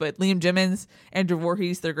 weeks, but Liam Jimmons, Andrew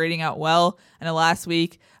Voorhees, they're grading out well. And last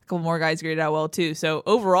week, a couple more guys graded out well, too. So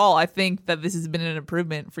overall, I think that this has been an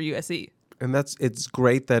improvement for USC. And it's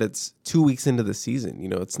great that it's 2 weeks into the season. You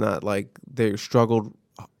know, it's not like they struggled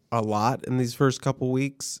a lot in these first couple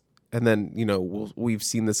weeks. And then, you know, we've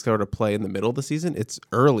seen this sort of play in the middle of the season. It's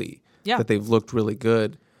early that they've looked really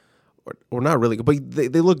good. Or not really good, but they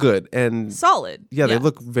look good and solid. Yeah, they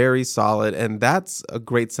look very solid, and that's a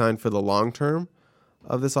great sign for the long term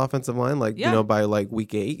of this offensive line. Like you know, by like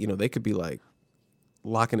week 8, you know, they could be like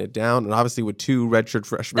locking it down. And obviously, with 2 redshirt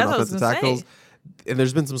freshman offensive tackles, And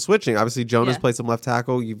there's been some switching. Obviously, Jonas Yeah. played some left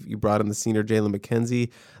tackle. You brought in the senior Jalen McKenzie.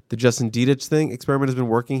 The Justin Dedich thing experiment has been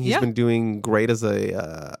working. He's been doing great as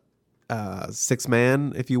a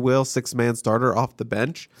six-man, if you will, six-man starter off the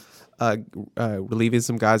bench, relieving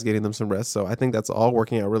some guys, getting them some rest. So I think that's all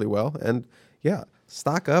working out really well. And yeah,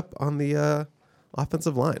 stock up on the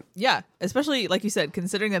offensive line. Yeah, especially like you said,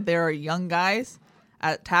 considering that there are young guys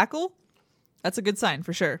at tackle, that's a good sign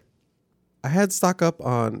for sure. I had stock up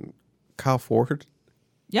on Kyle Ford.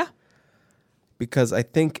 Yeah. Because I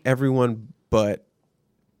think everyone but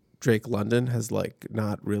Drake London has like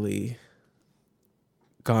not really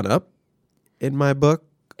gone up in my book.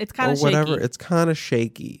 It's kind of whatever. shaky. It's kind of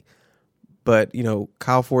shaky. But, you know,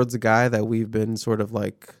 Kyle Ford's a guy that we've been sort of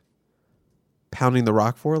like pounding the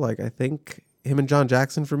rock for. Like, I think him and John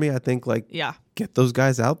Jackson for me, I think like get those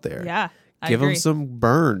guys out there. Yeah. Give them some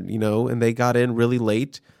burn, you know, and they got in really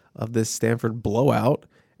late of this Stanford blowout.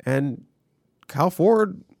 And Kyle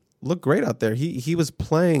Ford looked great out there. He was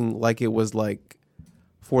playing like it was like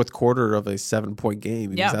fourth quarter of a 7-point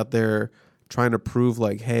game. He was out there trying to prove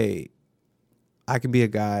like, hey, I can be a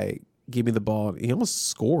guy. Give me the ball. He almost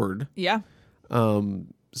scored. Yeah.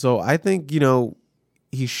 So I think, you know,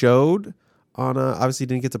 he showed on obviously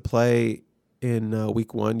didn't get to play in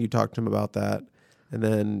week 1. You talked to him about that. And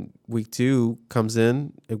then week 2 comes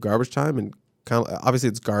in at garbage time, and kind of obviously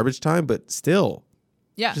it's garbage time, but still,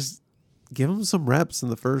 just give him some reps in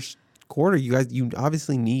the first quarter. You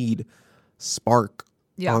obviously need spark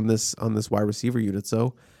on this wide receiver unit.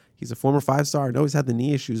 So he's a former 5-star. I know he's had the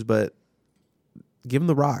knee issues, but give him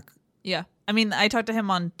the rock. Yeah. I mean, I talked to him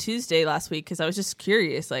on Tuesday last week because I was just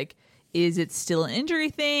curious, like, is it still an injury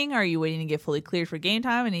thing? Are you waiting to get fully cleared for game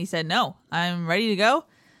time? And he said, no, I'm ready to go.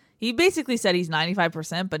 He basically said he's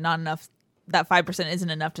 95%, but not enough. That 5% isn't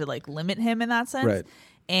enough to like limit him in that sense. Right.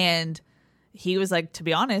 And he was like, to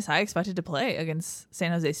be honest, I expected to play against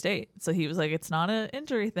San Jose State. So he was like, it's not an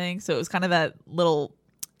injury thing. So it was kind of that little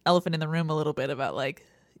elephant in the room a little bit about like,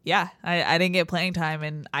 yeah, I didn't get playing time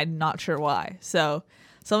and I'm not sure why. So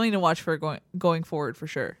something to watch for going forward for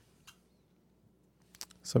sure.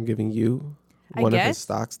 So I'm giving you one of his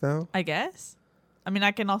stocks now. I guess. I mean,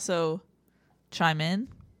 I can also chime in,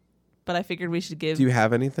 but I figured we should give. Do you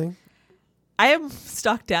have anything? I am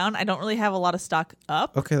stock down. I don't really have a lot of stock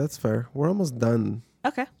up. Okay, that's fair. We're almost done.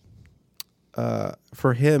 Okay.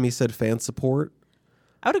 For him, he said fan support.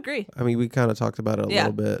 I would agree. I mean, we kind of talked about it a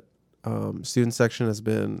little bit. Student section has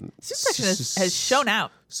been... Student section has shown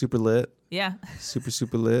out. Super lit. Yeah. Super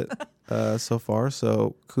lit so far.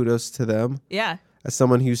 So kudos to them. Yeah. As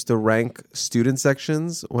someone who used to rank student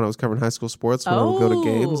sections when I was covering high school sports, when I would go to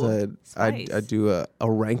games, I'd do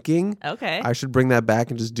a ranking. Okay. I should bring that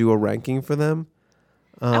back and just do a ranking for them.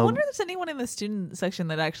 I wonder if there's anyone in the student section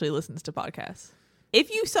that actually listens to podcasts.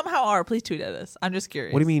 If you somehow are, please tweet at us. I'm just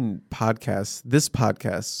curious. What do you mean podcasts? This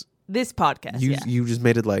podcast. This podcast. You just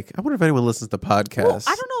made it like, I wonder if anyone listens to podcasts. Well,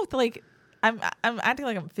 I don't know if like I'm acting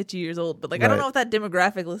like I'm 50 years old, but like I don't know if that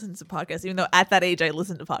demographic listens to podcasts, even though at that age I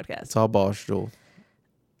listen to podcasts. It's all Barstool.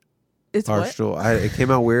 It's Barstool. what? It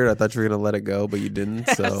came out weird. I thought you were gonna let it go, but you didn't.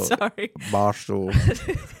 So sorry. Barstool.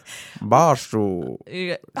 Barstool.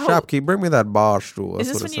 Shopkeep, bring me that Barstool.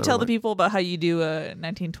 Is this when you tell the people about how you do a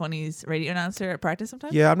 1920s radio announcer at practice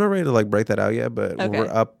sometimes? Yeah, I'm not ready to like break that out yet, but when Okay.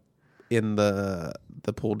 we're up in the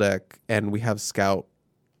pool deck and we have scout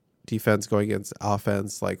defense going against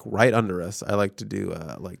offense like right under us, I like to do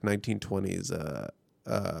like 1920s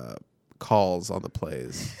calls on the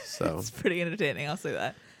plays. So It's pretty entertaining, I'll say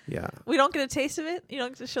that. yeah. We don't get a taste of it? You don't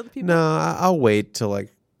get to show the people? No, I'll wait till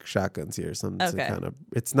like shotguns here. Something Okay. to kind of.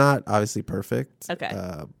 It's not obviously perfect. Okay.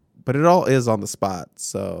 But it all is on the spot,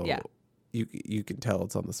 so Yeah. you can tell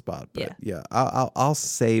it's on the spot. But yeah, I'll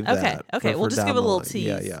save Okay. that. Okay. for We'll just down give a the little line.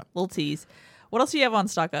 tease. Yeah. Little tease. What else do you have on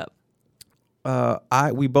stock up?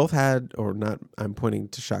 We both had, or not. I'm pointing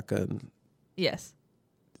to shotgun. Yes.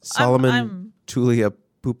 Solomon Tulia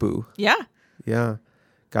Pupu. Yeah. Yeah,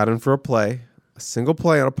 got in for a single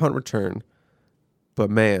play on a punt return. But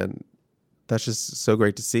man, that's just so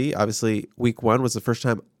great to see. Obviously, week 1 was the first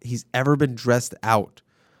time he's ever been dressed out.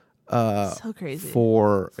 So crazy.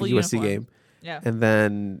 For Full a USC uniform. game. Yeah. And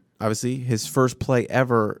then obviously his first play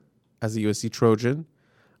ever as a USC Trojan.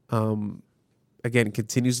 Again,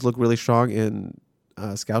 continues to look really strong in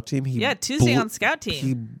scout team. Tuesday on scout team.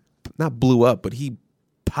 He not blew up, but he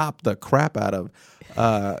popped the crap out of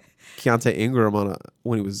Keontae Ingram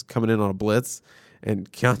when he was coming in on a blitz, and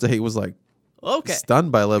Keontae was like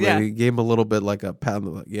stunned by a little bit. He gave him a little bit like a pat on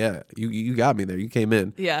the like, yeah, you got me there. You came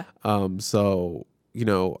in. Yeah. So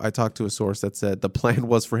I talked to a source that said the plan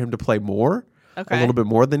was for him to play more, Okay. a little bit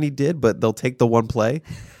more than he did, but they'll take the one play.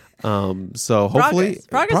 So hopefully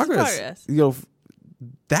progress. You know,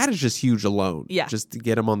 that is just huge alone. Yeah. Just to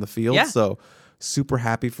get him on the field. Yeah. So super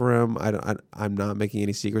happy for him. I'm not making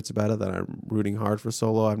any secrets about it that I'm rooting hard for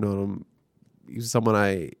Solo. I've known him. He's someone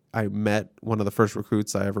I met, one of the first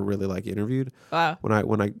recruits I ever really interviewed. Wow.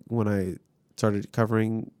 When I started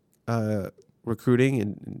covering recruiting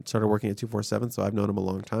and started working at 247. So I've known him a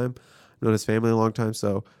long time. I've known his family a long time.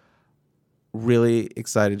 So really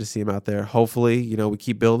excited to see him out there. Hopefully, you know, we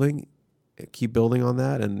keep building on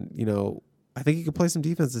that. And, you know, I think he could play some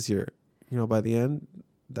defense this year. You know, by the end,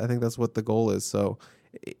 I think that's what the goal is. So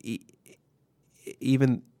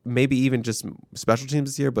maybe even just special teams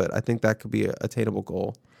this year, but I think that could be a attainable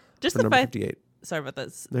goal. Just for the number fact, 58. Sorry about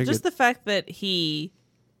this. No, just good. the fact that he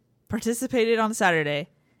participated on Saturday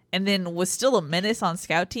and then was still a menace on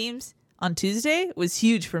scout teams on Tuesday was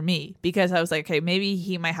huge for me, because I was like, okay, maybe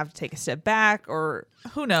he might have to take a step back, or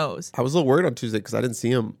who knows. I was a little worried on Tuesday because I didn't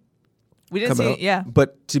see him. We didn't come see out. it, yeah.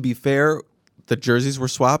 But to be fair, the jerseys were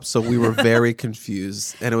swapped, so we were very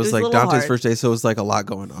confused. And it was a like little Dante's hard. first day, so it was like a lot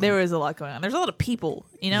going on. There was a lot going on. There's a lot of people,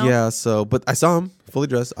 you know? Yeah, so, but I saw him fully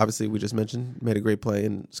dressed. Obviously, we just mentioned, made a great play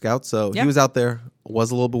in Scouts. So Yeah. he was out there.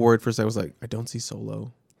 Was a little bit worried first. I was like, I don't see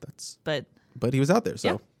Solo. But he was out there, so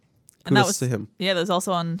Yeah. And kudos that was to him. Yeah, that was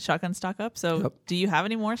also on Shotgun Stock Up. So Yep. do you have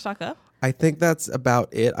any more Stock Up? I think that's about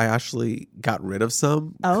it. I actually got rid of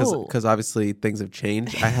some Oh. because obviously things have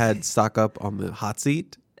changed. I had stock up on the hot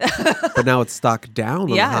seat, but now it's stock down on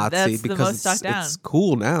Yeah, the hot that's seat the because most stock down. it's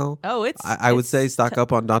cool now. Oh, it's I would it's say stock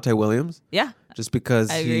up on Donte Williams Yeah. just because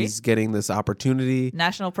I agree. he's getting this opportunity.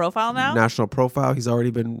 National profile now? National profile. He's already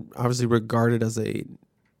been obviously regarded as a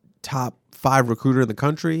top 5 recruiter in the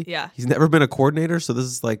country. Yeah. He's never been a coordinator, so this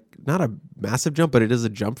is like not a massive jump, but it is a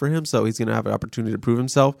jump for him. So he's going to have an opportunity to prove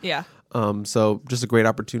himself. Yeah. So just a great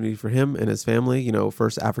opportunity for him and his family. You know,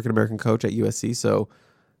 first African American coach at USC. So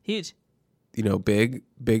Huge. you know, big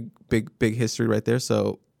history right there.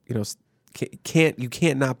 So you know, you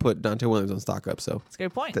can't not put Donte Williams on stock up. So That's a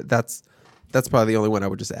great point. that's probably the only one I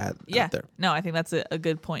would just add Yeah. out there. No, I think that's a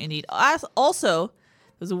good point indeed. Also, it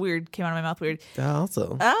was a weird, came out of my mouth weird.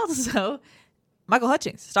 Also, Michael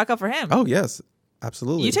Hutchings, stock up for him. oh yes,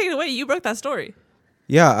 absolutely. You take it away. You broke that story.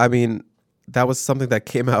 Yeah, I mean, that was something that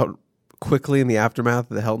came out quickly in the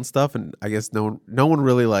aftermath of the Helton stuff, and I guess no one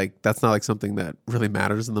really that's not like something that really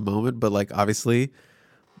matters in the moment. But like obviously,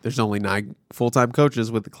 there's only 9 full-time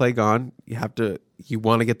coaches with the Clay gone. You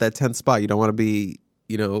want to get that 10th spot. You don't want to be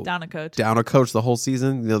Down a coach. down a coach the whole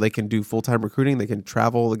season. You know, they can do full-time recruiting. They can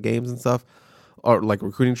travel the games and stuff, or like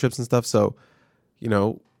recruiting trips and stuff. So, you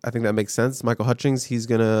know, I think that makes sense. Michael Hutchings,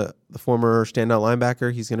 the former standout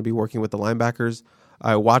linebacker, he's going to be working with the linebackers.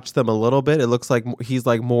 I watched them a little bit. It looks like he's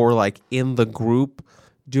like more like in the group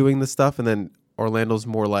doing the stuff, and then Orlando's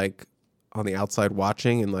more like on the outside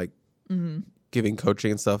watching and like giving coaching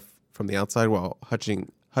and stuff from the outside, while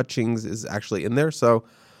Hutchings is actually in there. So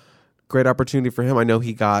great opportunity for him. I know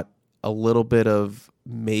he got a little bit of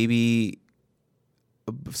maybe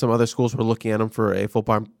some other schools were looking at him for a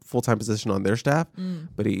full-time position on their staff,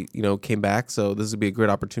 but he came back. So this would be a great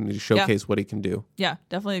opportunity to showcase what he can do. Yeah,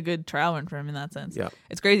 definitely a good trial run for him in that sense. Yeah.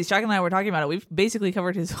 It's crazy. Shock and I were talking about it. We've basically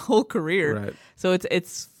covered his whole career. Right. So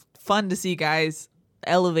it's fun to see guys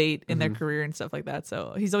elevate in their career and stuff like that.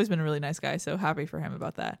 So he's always been a really nice guy. So happy for him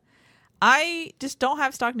about that. I just don't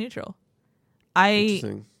have stock neutral.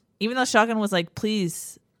 Interesting. Even though Shotgun was like,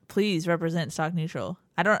 please represent stock neutral.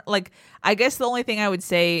 I guess the only thing I would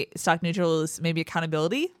say stock neutral is maybe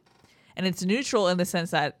accountability. And it's neutral in the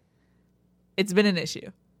sense that it's been an issue.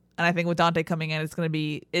 And I think with Donte coming in, it's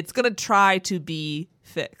going to try to be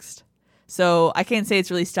fixed. So I can't say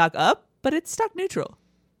it's really stock up, but it's stock neutral,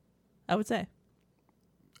 I would say.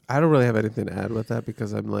 I don't really have anything to add with that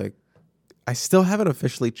because I'm like, I still haven't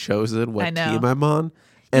officially chosen what team I'm on,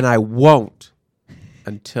 and I won't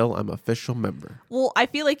until I'm official member. Well, I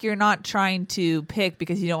feel like you're not trying to pick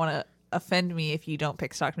because you don't want to offend me if you don't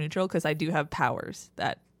pick stock neutral, because I do have powers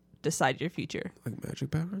that decide your future. Like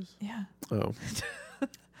magic powers? Yeah. Oh.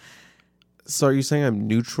 So are you saying I'm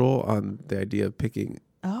neutral on the idea of picking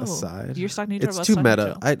a side? You're stock neutral. It's about too stock meta.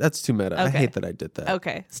 neutral. That's too meta. I Okay. hate that I did that.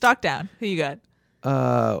 Okay, stock down. Who you got? Do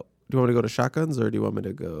you want me to go to shotguns or do you want me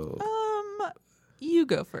to go? You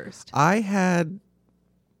go first. I had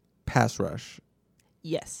pass rush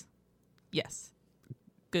Yes.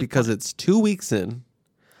 Good because point. it's 2 weeks in.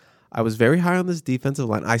 I was very high on this defensive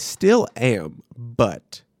line. I still am,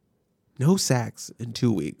 but no sacks in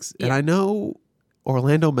 2 weeks. And Yeah. I know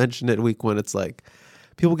Orlando mentioned it week 1. It's like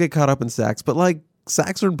people get caught up in sacks, but like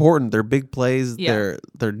sacks are important. They're big plays. Yeah.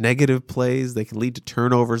 They're negative plays. They can lead to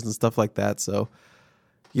turnovers and stuff like that. So,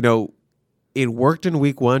 you know, it worked in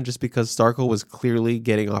week 1 just because Starkel was clearly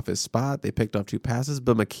getting off his spot. They picked off 2 passes,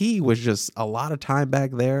 but McKee was just a lot of time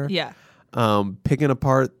back there. Yeah. Picking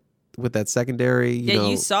apart with that secondary.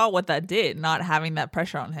 You saw what that did, not having that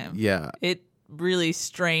pressure on him. Yeah. It really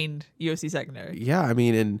strained USC secondary. Yeah, I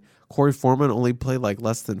mean, and Corey Foreman only played like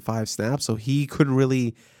less than 5 snaps, so he couldn't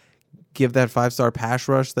really give that 5-star pass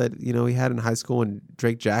rush that, he had in high school. And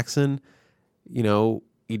Drake Jackson,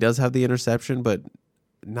 he does have the interception, but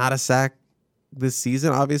not a sack this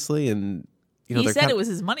season, obviously. And he said it was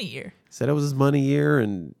his money year. Said it was his money year,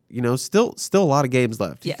 and still a lot of games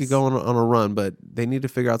left. Yes. He could go on a run, but they need to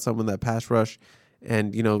figure out something with that pass rush.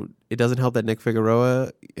 And it doesn't help that Nick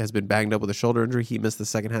Figueroa has been banged up with a shoulder injury. He missed the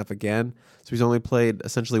second half again, so he's only played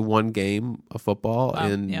essentially 1 game of football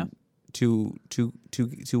in 2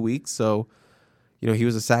 weeks. So he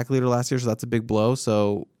was a sack leader last year, so that's a big blow.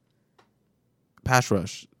 So pass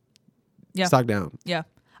rush, stock down. Yeah.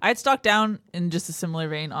 I had stock down in just a similar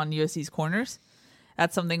vein on USC's corners.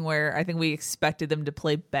 That's something where I think we expected them to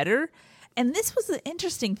play better. And this was the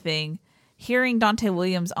interesting thing, hearing Donte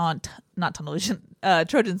Williams on not Tunnel Vision,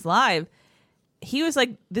 Trojans Live. He was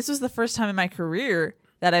like, this was the first time in my career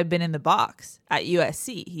that I've been in the box at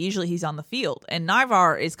USC. Usually he's on the field. And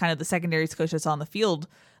Naivar is kind of the secondaries coach that's on the field,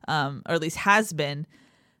 or at least has been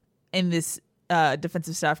in this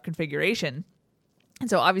defensive staff configuration. And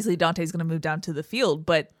so obviously Dante's going to move down to the field,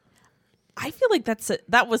 but I feel like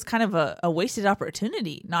that was kind of a wasted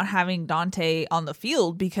opportunity not having Donte on the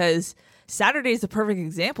field, because Saturday is the perfect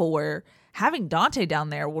example where having Donte down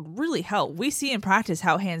there would really help. We see in practice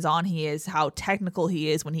how hands-on he is, how technical he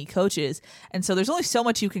is when he coaches. And so there's only so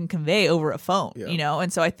much you can convey over a phone,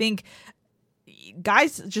 And so I think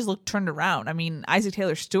guys just looked turned around. I mean, Isaac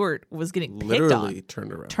Taylor Stewart was getting picked Literally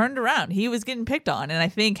on. Turned around. He was getting picked on. And I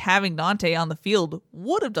think having Donte on the field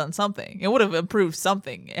would have done something. It would have improved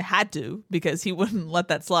something. It had to, because he wouldn't let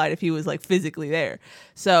that slide if he was like physically there.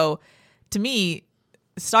 So to me,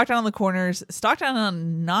 stock down on the corners, stock down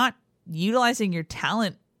on not utilizing your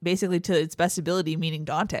talent basically to its best ability, meaning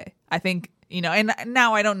Donte. I think, and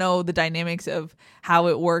now I don't know the dynamics of how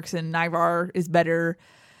it works, and Naivar is better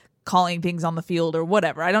calling things on the field or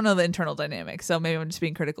whatever. I don't know the internal dynamics, so maybe I'm just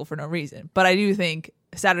being critical for no reason. But I do think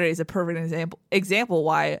Saturday is a perfect example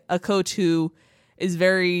why a coach who is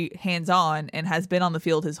very hands-on and has been on the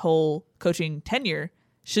field his whole coaching tenure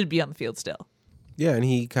should be on the field still. Yeah, and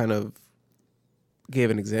he kind of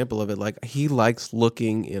gave an example of it. Like, he likes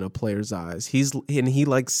looking in a player's eyes. He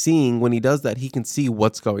likes seeing, when he does that, he can see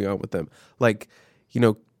what's going on with them. Like,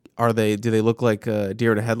 do they look like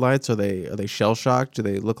deer in the headlights? Are they shell shocked? Do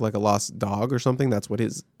they look like a lost dog or something? That's what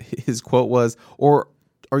his quote was. Or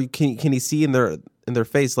can he see in their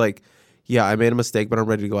face, like, yeah, I made a mistake, but I'm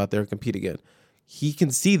ready to go out there and compete again. He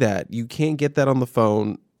can see that. You can't get that on the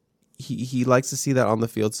phone. He likes to see that on the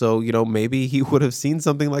field. So, maybe he would have seen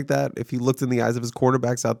something like that if he looked in the eyes of his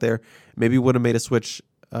quarterbacks out there. Maybe would have made a switch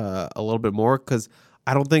a little bit more, because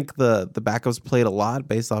I don't think the backups played a lot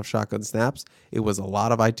based off shotgun snaps. It was a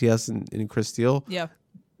lot of ITS and Chris Steele. Yeah.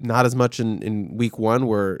 Not as much in week 1,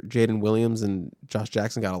 where Jaden Williams and Josh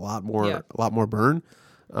Jackson got a lot more burn.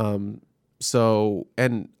 So,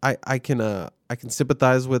 and I can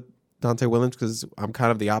sympathize with Donte Williams, because I'm kind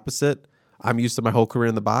of the opposite. I'm used to my whole career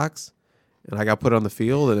in the box, and I got put on the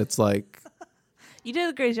field, and it's like, you did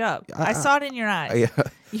a great job. I saw it in your eyes. Yeah.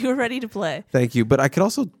 You were ready to play. Thank you. But I could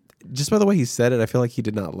also, just by the way he said it, I feel like he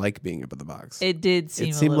did not like being up in the box. It did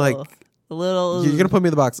seem like a little. You're gonna put me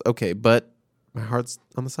in the box, okay? But my heart's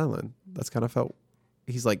on the sideline. That's kind of felt.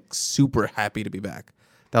 He's like super happy to be back.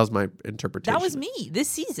 That was my interpretation. That was me this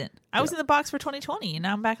season. I was in the box for 2020, and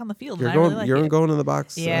now I'm back on the field. You're and going. I really like You're it. going in the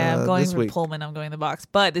box. Yeah, I'm going this for week. Pullman. I'm going in the box,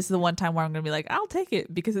 but this is the one time where I'm going to be like, I'll take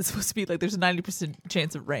it, because it's supposed to be like there's a 90%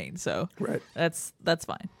 chance of rain. So right. That's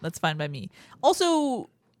fine. That's fine by me. Also,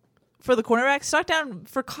 for the cornerback, stock down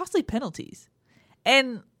for costly penalties,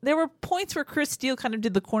 and there were points where Chris Steele kind of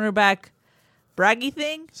did the cornerback braggy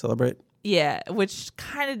thing. Celebrate. Yeah, which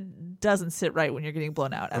kind of doesn't sit right when you're getting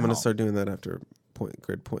blown out. I'm going to start doing that after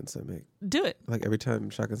grid points I make. Do it. Like every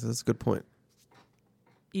time Shotgun says, "That's a good point."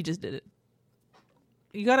 You just did it.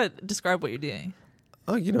 You got to describe what you're doing.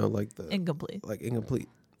 Oh, like the incomplete. Like incomplete.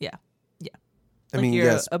 Yeah. I like mean, you're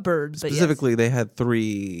yes. a bird. But specifically, they had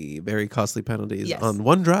 3 very costly penalties Yes. on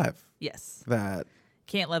one drive. Yes. That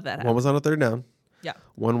Can't let that happen. one was on a 3rd down. Yeah.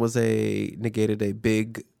 One was negated a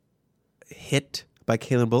big hit by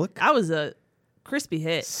Kalen Bullock. That was a crispy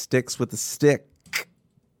hit. Sticks with the stick.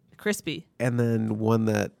 Crispy. And then one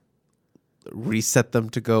that reset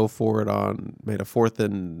them to go for it on, made a 4th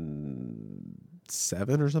and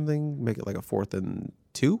 7 or something, make it like a 4th and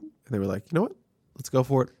 2. And they were like, you know what? Let's go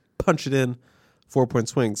for it. punch it in, 4-point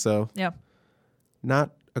swing. So Yeah.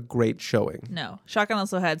 not a great showing. No. Shotgun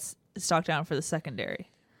also had stock down for the secondary.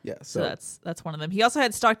 Yeah. So that's one of them. He also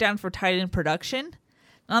had stock down for tight end production.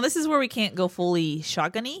 Now, this is where we can't go fully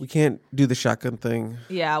shotgun-y. We can't do the shotgun thing.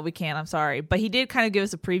 Yeah, we can't. I'm sorry. But he did kind of give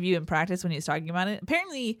us a preview in practice when he was talking about it.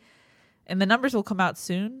 Apparently, and the numbers will come out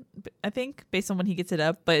soon, I think, based on when he gets it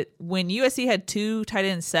up. But when USC had 2 tight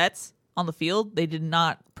end sets on the field, they did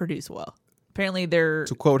not produce well. Apparently, they're...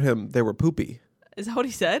 To quote him, they were poopy. Is that what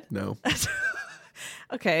he said? No.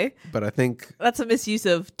 Okay. But I think... That's a misuse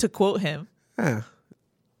of to quote him. Yeah.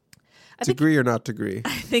 To agree or not to agree?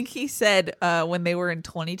 I think he said when they were in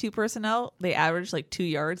 22 personnel, they averaged like 2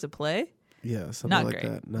 yards a play. Yeah, something Not like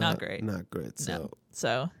great. that. Not great. Not great. So. No.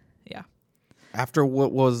 So, yeah. After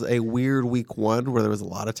what was a weird week 1 where there was a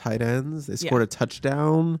lot of tight ends, they scored a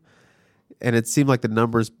touchdown, and it seemed like the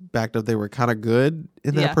numbers backed up they were kind of good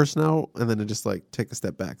in that personnel, and then it just like take a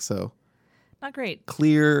step back. So not great.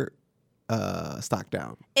 Clear stock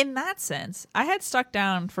down. In that sense, I had stock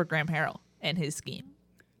down for Graham Harrell and his scheme.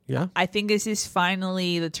 Yeah. I think this is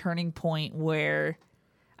finally the turning point where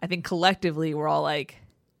I think collectively we're all like,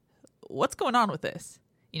 what's going on with this?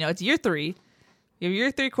 You know, it's year 3. You have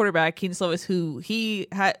year 3 quarterback, Keaton Slovis, who he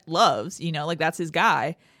loves, you know, like that's his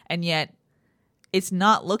guy. And yet it's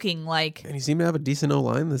not looking like... And he seemed to have a decent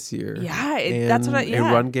O-line this year. Yeah, that's what a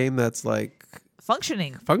run game that's like...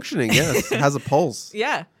 Functioning, yes. Has a pulse.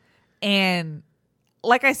 Yeah. And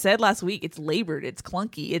like I said last week, it's labored. It's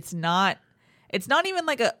clunky. It's not even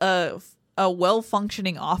like a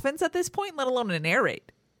well-functioning offense at this point, let alone an air raid,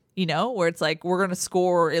 you know, where it's like we're going to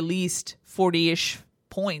score at least 40-ish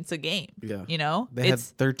points a game. Yeah. You know? They had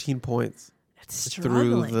 13 points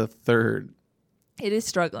through the third. It is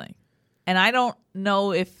struggling. And I don't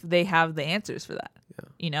know if they have the answers for that. Yeah.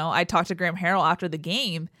 You know, I talked to Graham Harrell after the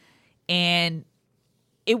game, and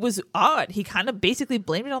it was odd. He kind of basically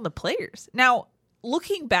blamed it on the players. Now,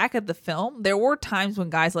 looking back at the film, there were times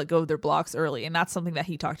when guys let go of their blocks early, and that's something that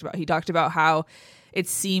he talked about. He talked about how it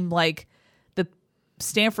seemed like the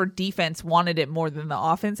Stanford defense wanted it more than the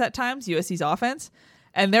offense at times, USC's offense.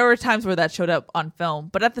 And there were times where that showed up on film.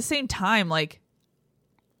 But at the same time, like,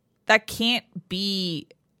 that can't be...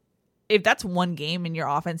 If that's one game and your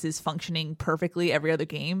offense is functioning perfectly every other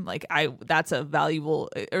game, like that's a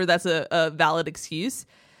valid excuse.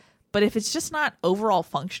 But if it's just not overall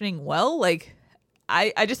functioning well, like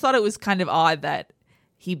I just thought it was kind of odd that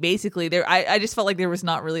he basically I just felt like there was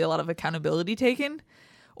not really a lot of accountability taken,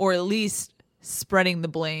 or at least spreading the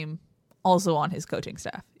blame also on his coaching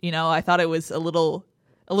staff. You know, I thought it was a little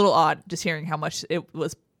odd just hearing how much it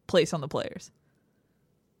was placed on the players.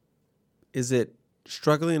 Is it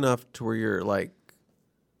struggling enough to where you're like,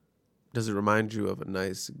 does it remind you of a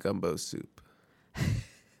nice gumbo soup?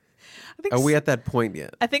 Are we at that point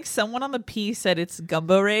yet? I think someone on the P said it's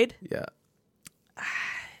gumbo raid. Yeah.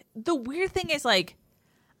 The weird thing is, like,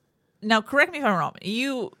 now correct me if I'm wrong.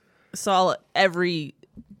 You saw every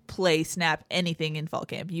play, snap, anything in fall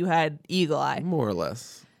camp. You had eagle eye. More or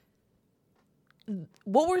less.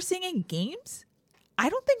 What we're seeing in games, I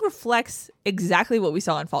don't think reflects exactly what we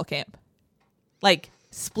saw in fall camp. Like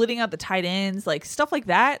splitting out the tight ends, like stuff like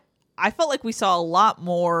that. I felt like we saw a lot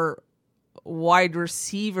more wide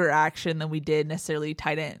receiver action than we did necessarily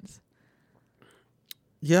tight ends.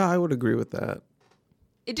 Yeah, I would agree with that.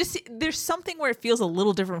 It just, there's something where it feels a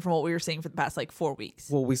little different from what we were seeing for the past like 4 weeks.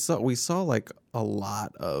 Well, we saw like a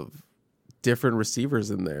lot of different receivers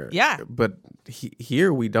in there. Yeah. But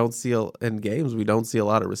here we don't see in games we don't see a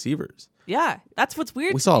lot of receivers. Yeah, that's what's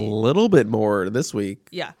weird. We saw a little bit more this week.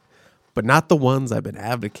 Yeah. But not the ones I've been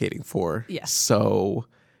advocating for. Yeah. So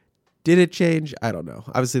did it change? I don't know.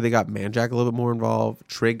 Obviously, they got Manjack a little bit more involved.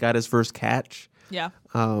 Trig got his first catch. Yeah.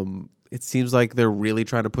 It seems like they're really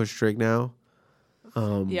trying to push Trig now.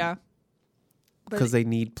 Yeah. Because they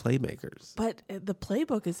need playmakers. But the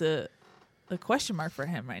playbook is a question mark for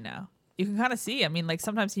him right now. You can kind of see. I mean, like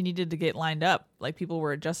sometimes he needed to get lined up. Like people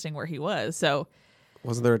were adjusting where he was. So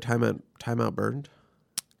wasn't there a timeout burned?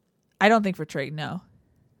 I don't think for Trig, no.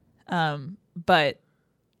 But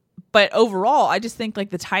overall, I just think like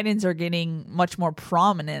the tight ends are getting much more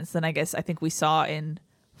prominence than I think we saw in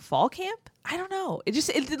fall camp. I don't know.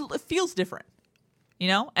 It feels different, you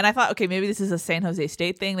know? And I thought, okay, maybe this is a San Jose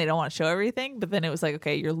State thing. They don't want to show everything. But then it was like,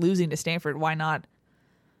 okay, you're losing to Stanford. Why not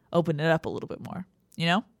open it up a little bit more, you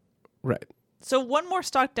know? Right. So one more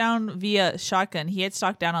stock down via shotgun. He had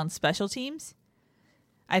stock down on special teams.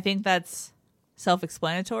 I think that's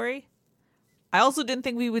self-explanatory. I also didn't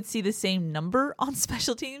think we would see the same number on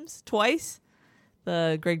special teams twice.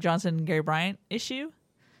 The Greg Johnson and Gary Bryant issue.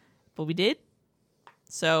 But we did.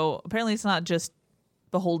 So apparently it's not just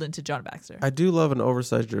beholden to John Baxter. I do love an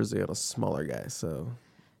oversized jersey on a smaller guy. So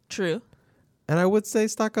True. And I would say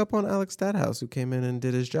stock up on Alex Stadhouse, who came in and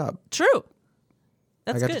did his job. True.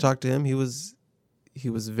 That's I got good. to talk to him. He was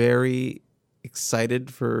very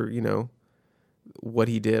excited for, what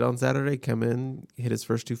he did on Saturday. Come in, hit his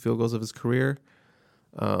first 2 field goals of his career.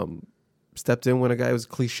 Stepped in when a guy was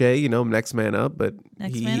cliche, next man up, but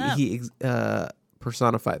he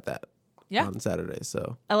personified that on Saturday.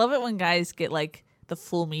 So I love it when guys get like the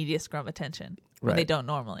full media scrum attention when they don't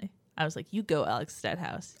normally. I was like, you go, Alex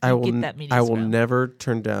Stadhouse. Get that media I will scrum. never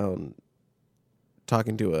turn down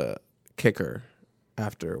talking to a kicker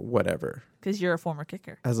after whatever. Because you're a former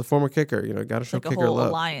kicker. As a former kicker, got to show like kicker a whole love.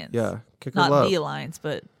 Alliance. Yeah, kicker Not love. the alliance,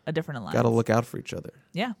 but a different alliance. Got to look out for each other.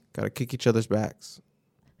 Yeah. Got to kick each other's backs.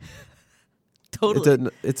 Totally.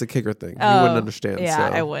 It's a kicker thing. You wouldn't understand. Yeah,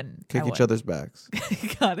 so I wouldn't. Kick each other's backs.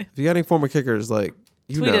 Got it. If you got any former kickers, tweet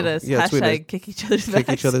at us. Yeah, Hashtag tweet us. kick each other's backs.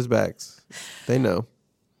 Kick each other's backs. They know.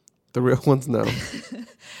 The real ones know.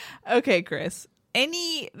 Okay, Chris.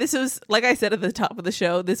 This was, like I said at the top of the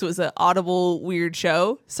show, this was an audible, weird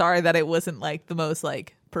show. Sorry that it wasn't like the most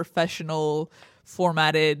like professional,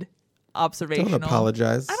 formatted, observational. Don't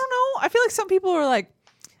apologize. I don't know. I feel like some people are like,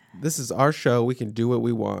 this is our show. We can do what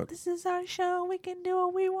we want. this is our show. We can do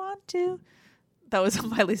what we want to. That was a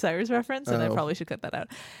Miley Cyrus reference, and I probably should cut that out.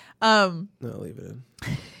 No, leave it in.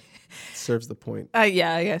 Serves the point.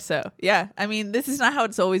 Yeah, I guess so. Yeah. I mean, this is not how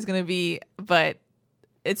it's always going to be, but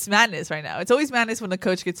it's madness right now. It's always madness when a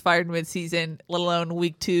coach gets fired mid-season, let alone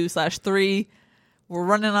week 2/3. We're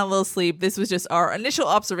running on a little sleep. This was just our initial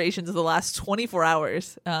observations of the last 24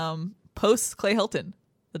 hours. Post Clay Helton,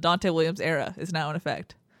 the Donte Williams era is now in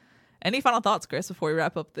effect. Any final thoughts, Chris, before we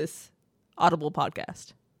wrap up this Audible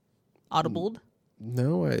podcast? Audibled?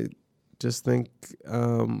 No, I just think,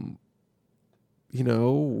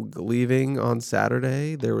 leaving on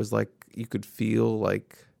Saturday, there was like, you could feel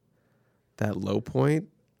like that low point,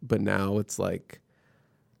 but now it's like,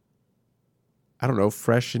 I don't know,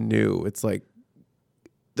 fresh and new. It's like,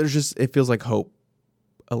 it feels like hope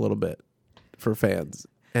a little bit for fans.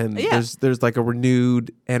 And there's like a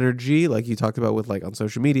renewed energy, like you talked about with like on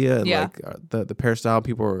social media and like the peristyle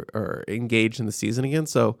people are engaged in the season again.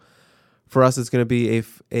 So for us, it's going to be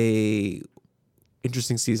a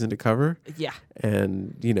interesting season to cover. Yeah.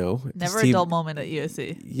 And, never a dull moment at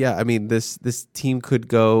USC. Yeah. I mean, this team could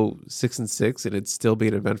go 6-6 and it'd still be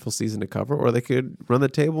an eventful season to cover, or they could run the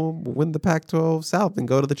table, win the Pac-12 South and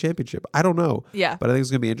go to the championship. I don't know. Yeah. But I think it's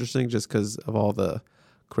going to be interesting just because of all the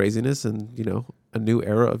craziness and, a new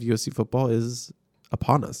era of USC football is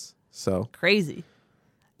upon us. So crazy.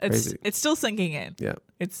 It's still sinking in. Yeah.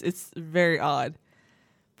 It's very odd.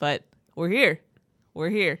 But we're here.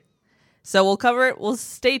 So we'll cover it. We'll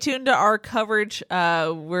stay tuned to our coverage.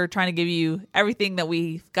 We're trying to give you everything that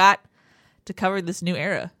we've got to cover this new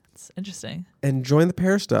era. It's interesting. And join the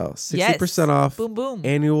peristyle. 60% off. Boom, boom.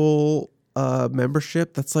 Annual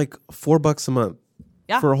membership. That's like $4 a month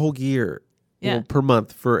for a whole year. Yeah. Well, per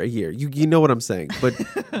month for a year. You know what I'm saying.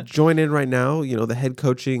 But join in right now. The head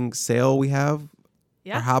coaching sale we have.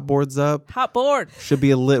 Yeah. Our hot board's up. Hot board. Should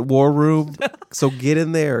be a lit war room. So get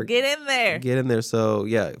in there. Get in there. So,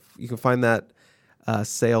 yeah, you can find that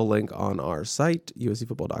sale link on our site,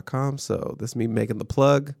 uscfootball.com. So this is me making the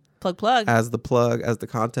plug. Plug. As the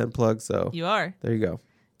content plug. So you are. There you go.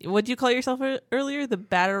 What'd you call yourself earlier? The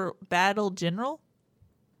battle general?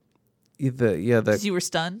 Because you were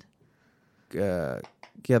stunned? The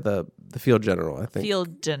field general, I think.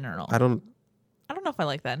 Field general. I don't know if I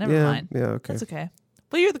like that. Never mind. Yeah, okay. That's okay.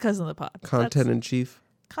 But you're the cousin of the pod. Content in chief.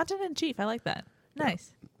 Content in chief. I like that.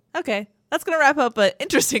 Nice. Yeah. Okay. That's going to wrap up an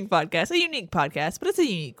interesting podcast, a unique podcast, but it's a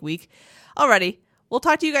unique week. Alrighty. We'll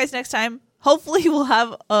talk to you guys next time. Hopefully we'll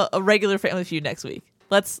have a regular Family Feud next week.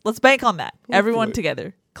 Let's bank on that. Hopefully. Everyone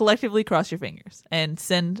together. Collectively cross your fingers and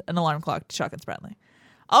send an alarm clock to Chalk and Spratly.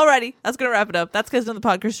 Alrighty, that's going to wrap it up. That's Cousin of the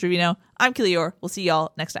Podcast Treviño. I'm Keely Eure. We'll see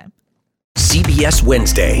y'all next time. CBS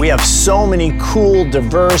Wednesday. We have so many cool,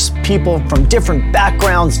 diverse people from different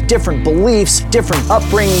backgrounds, different beliefs, different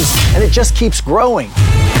upbringings, and it just keeps growing.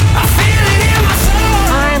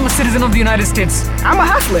 I'm a citizen of the United States. I'm a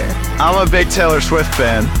hustler. I'm a big Taylor Swift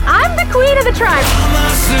fan. I'm the queen of the tribe.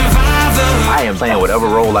 I am playing whatever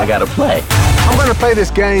role I gotta play. I'm gonna play this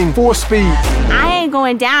game full speed. I ain't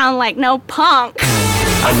going down like no punk.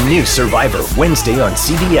 A new Survivor Wednesday on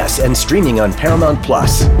CBS and streaming on Paramount+.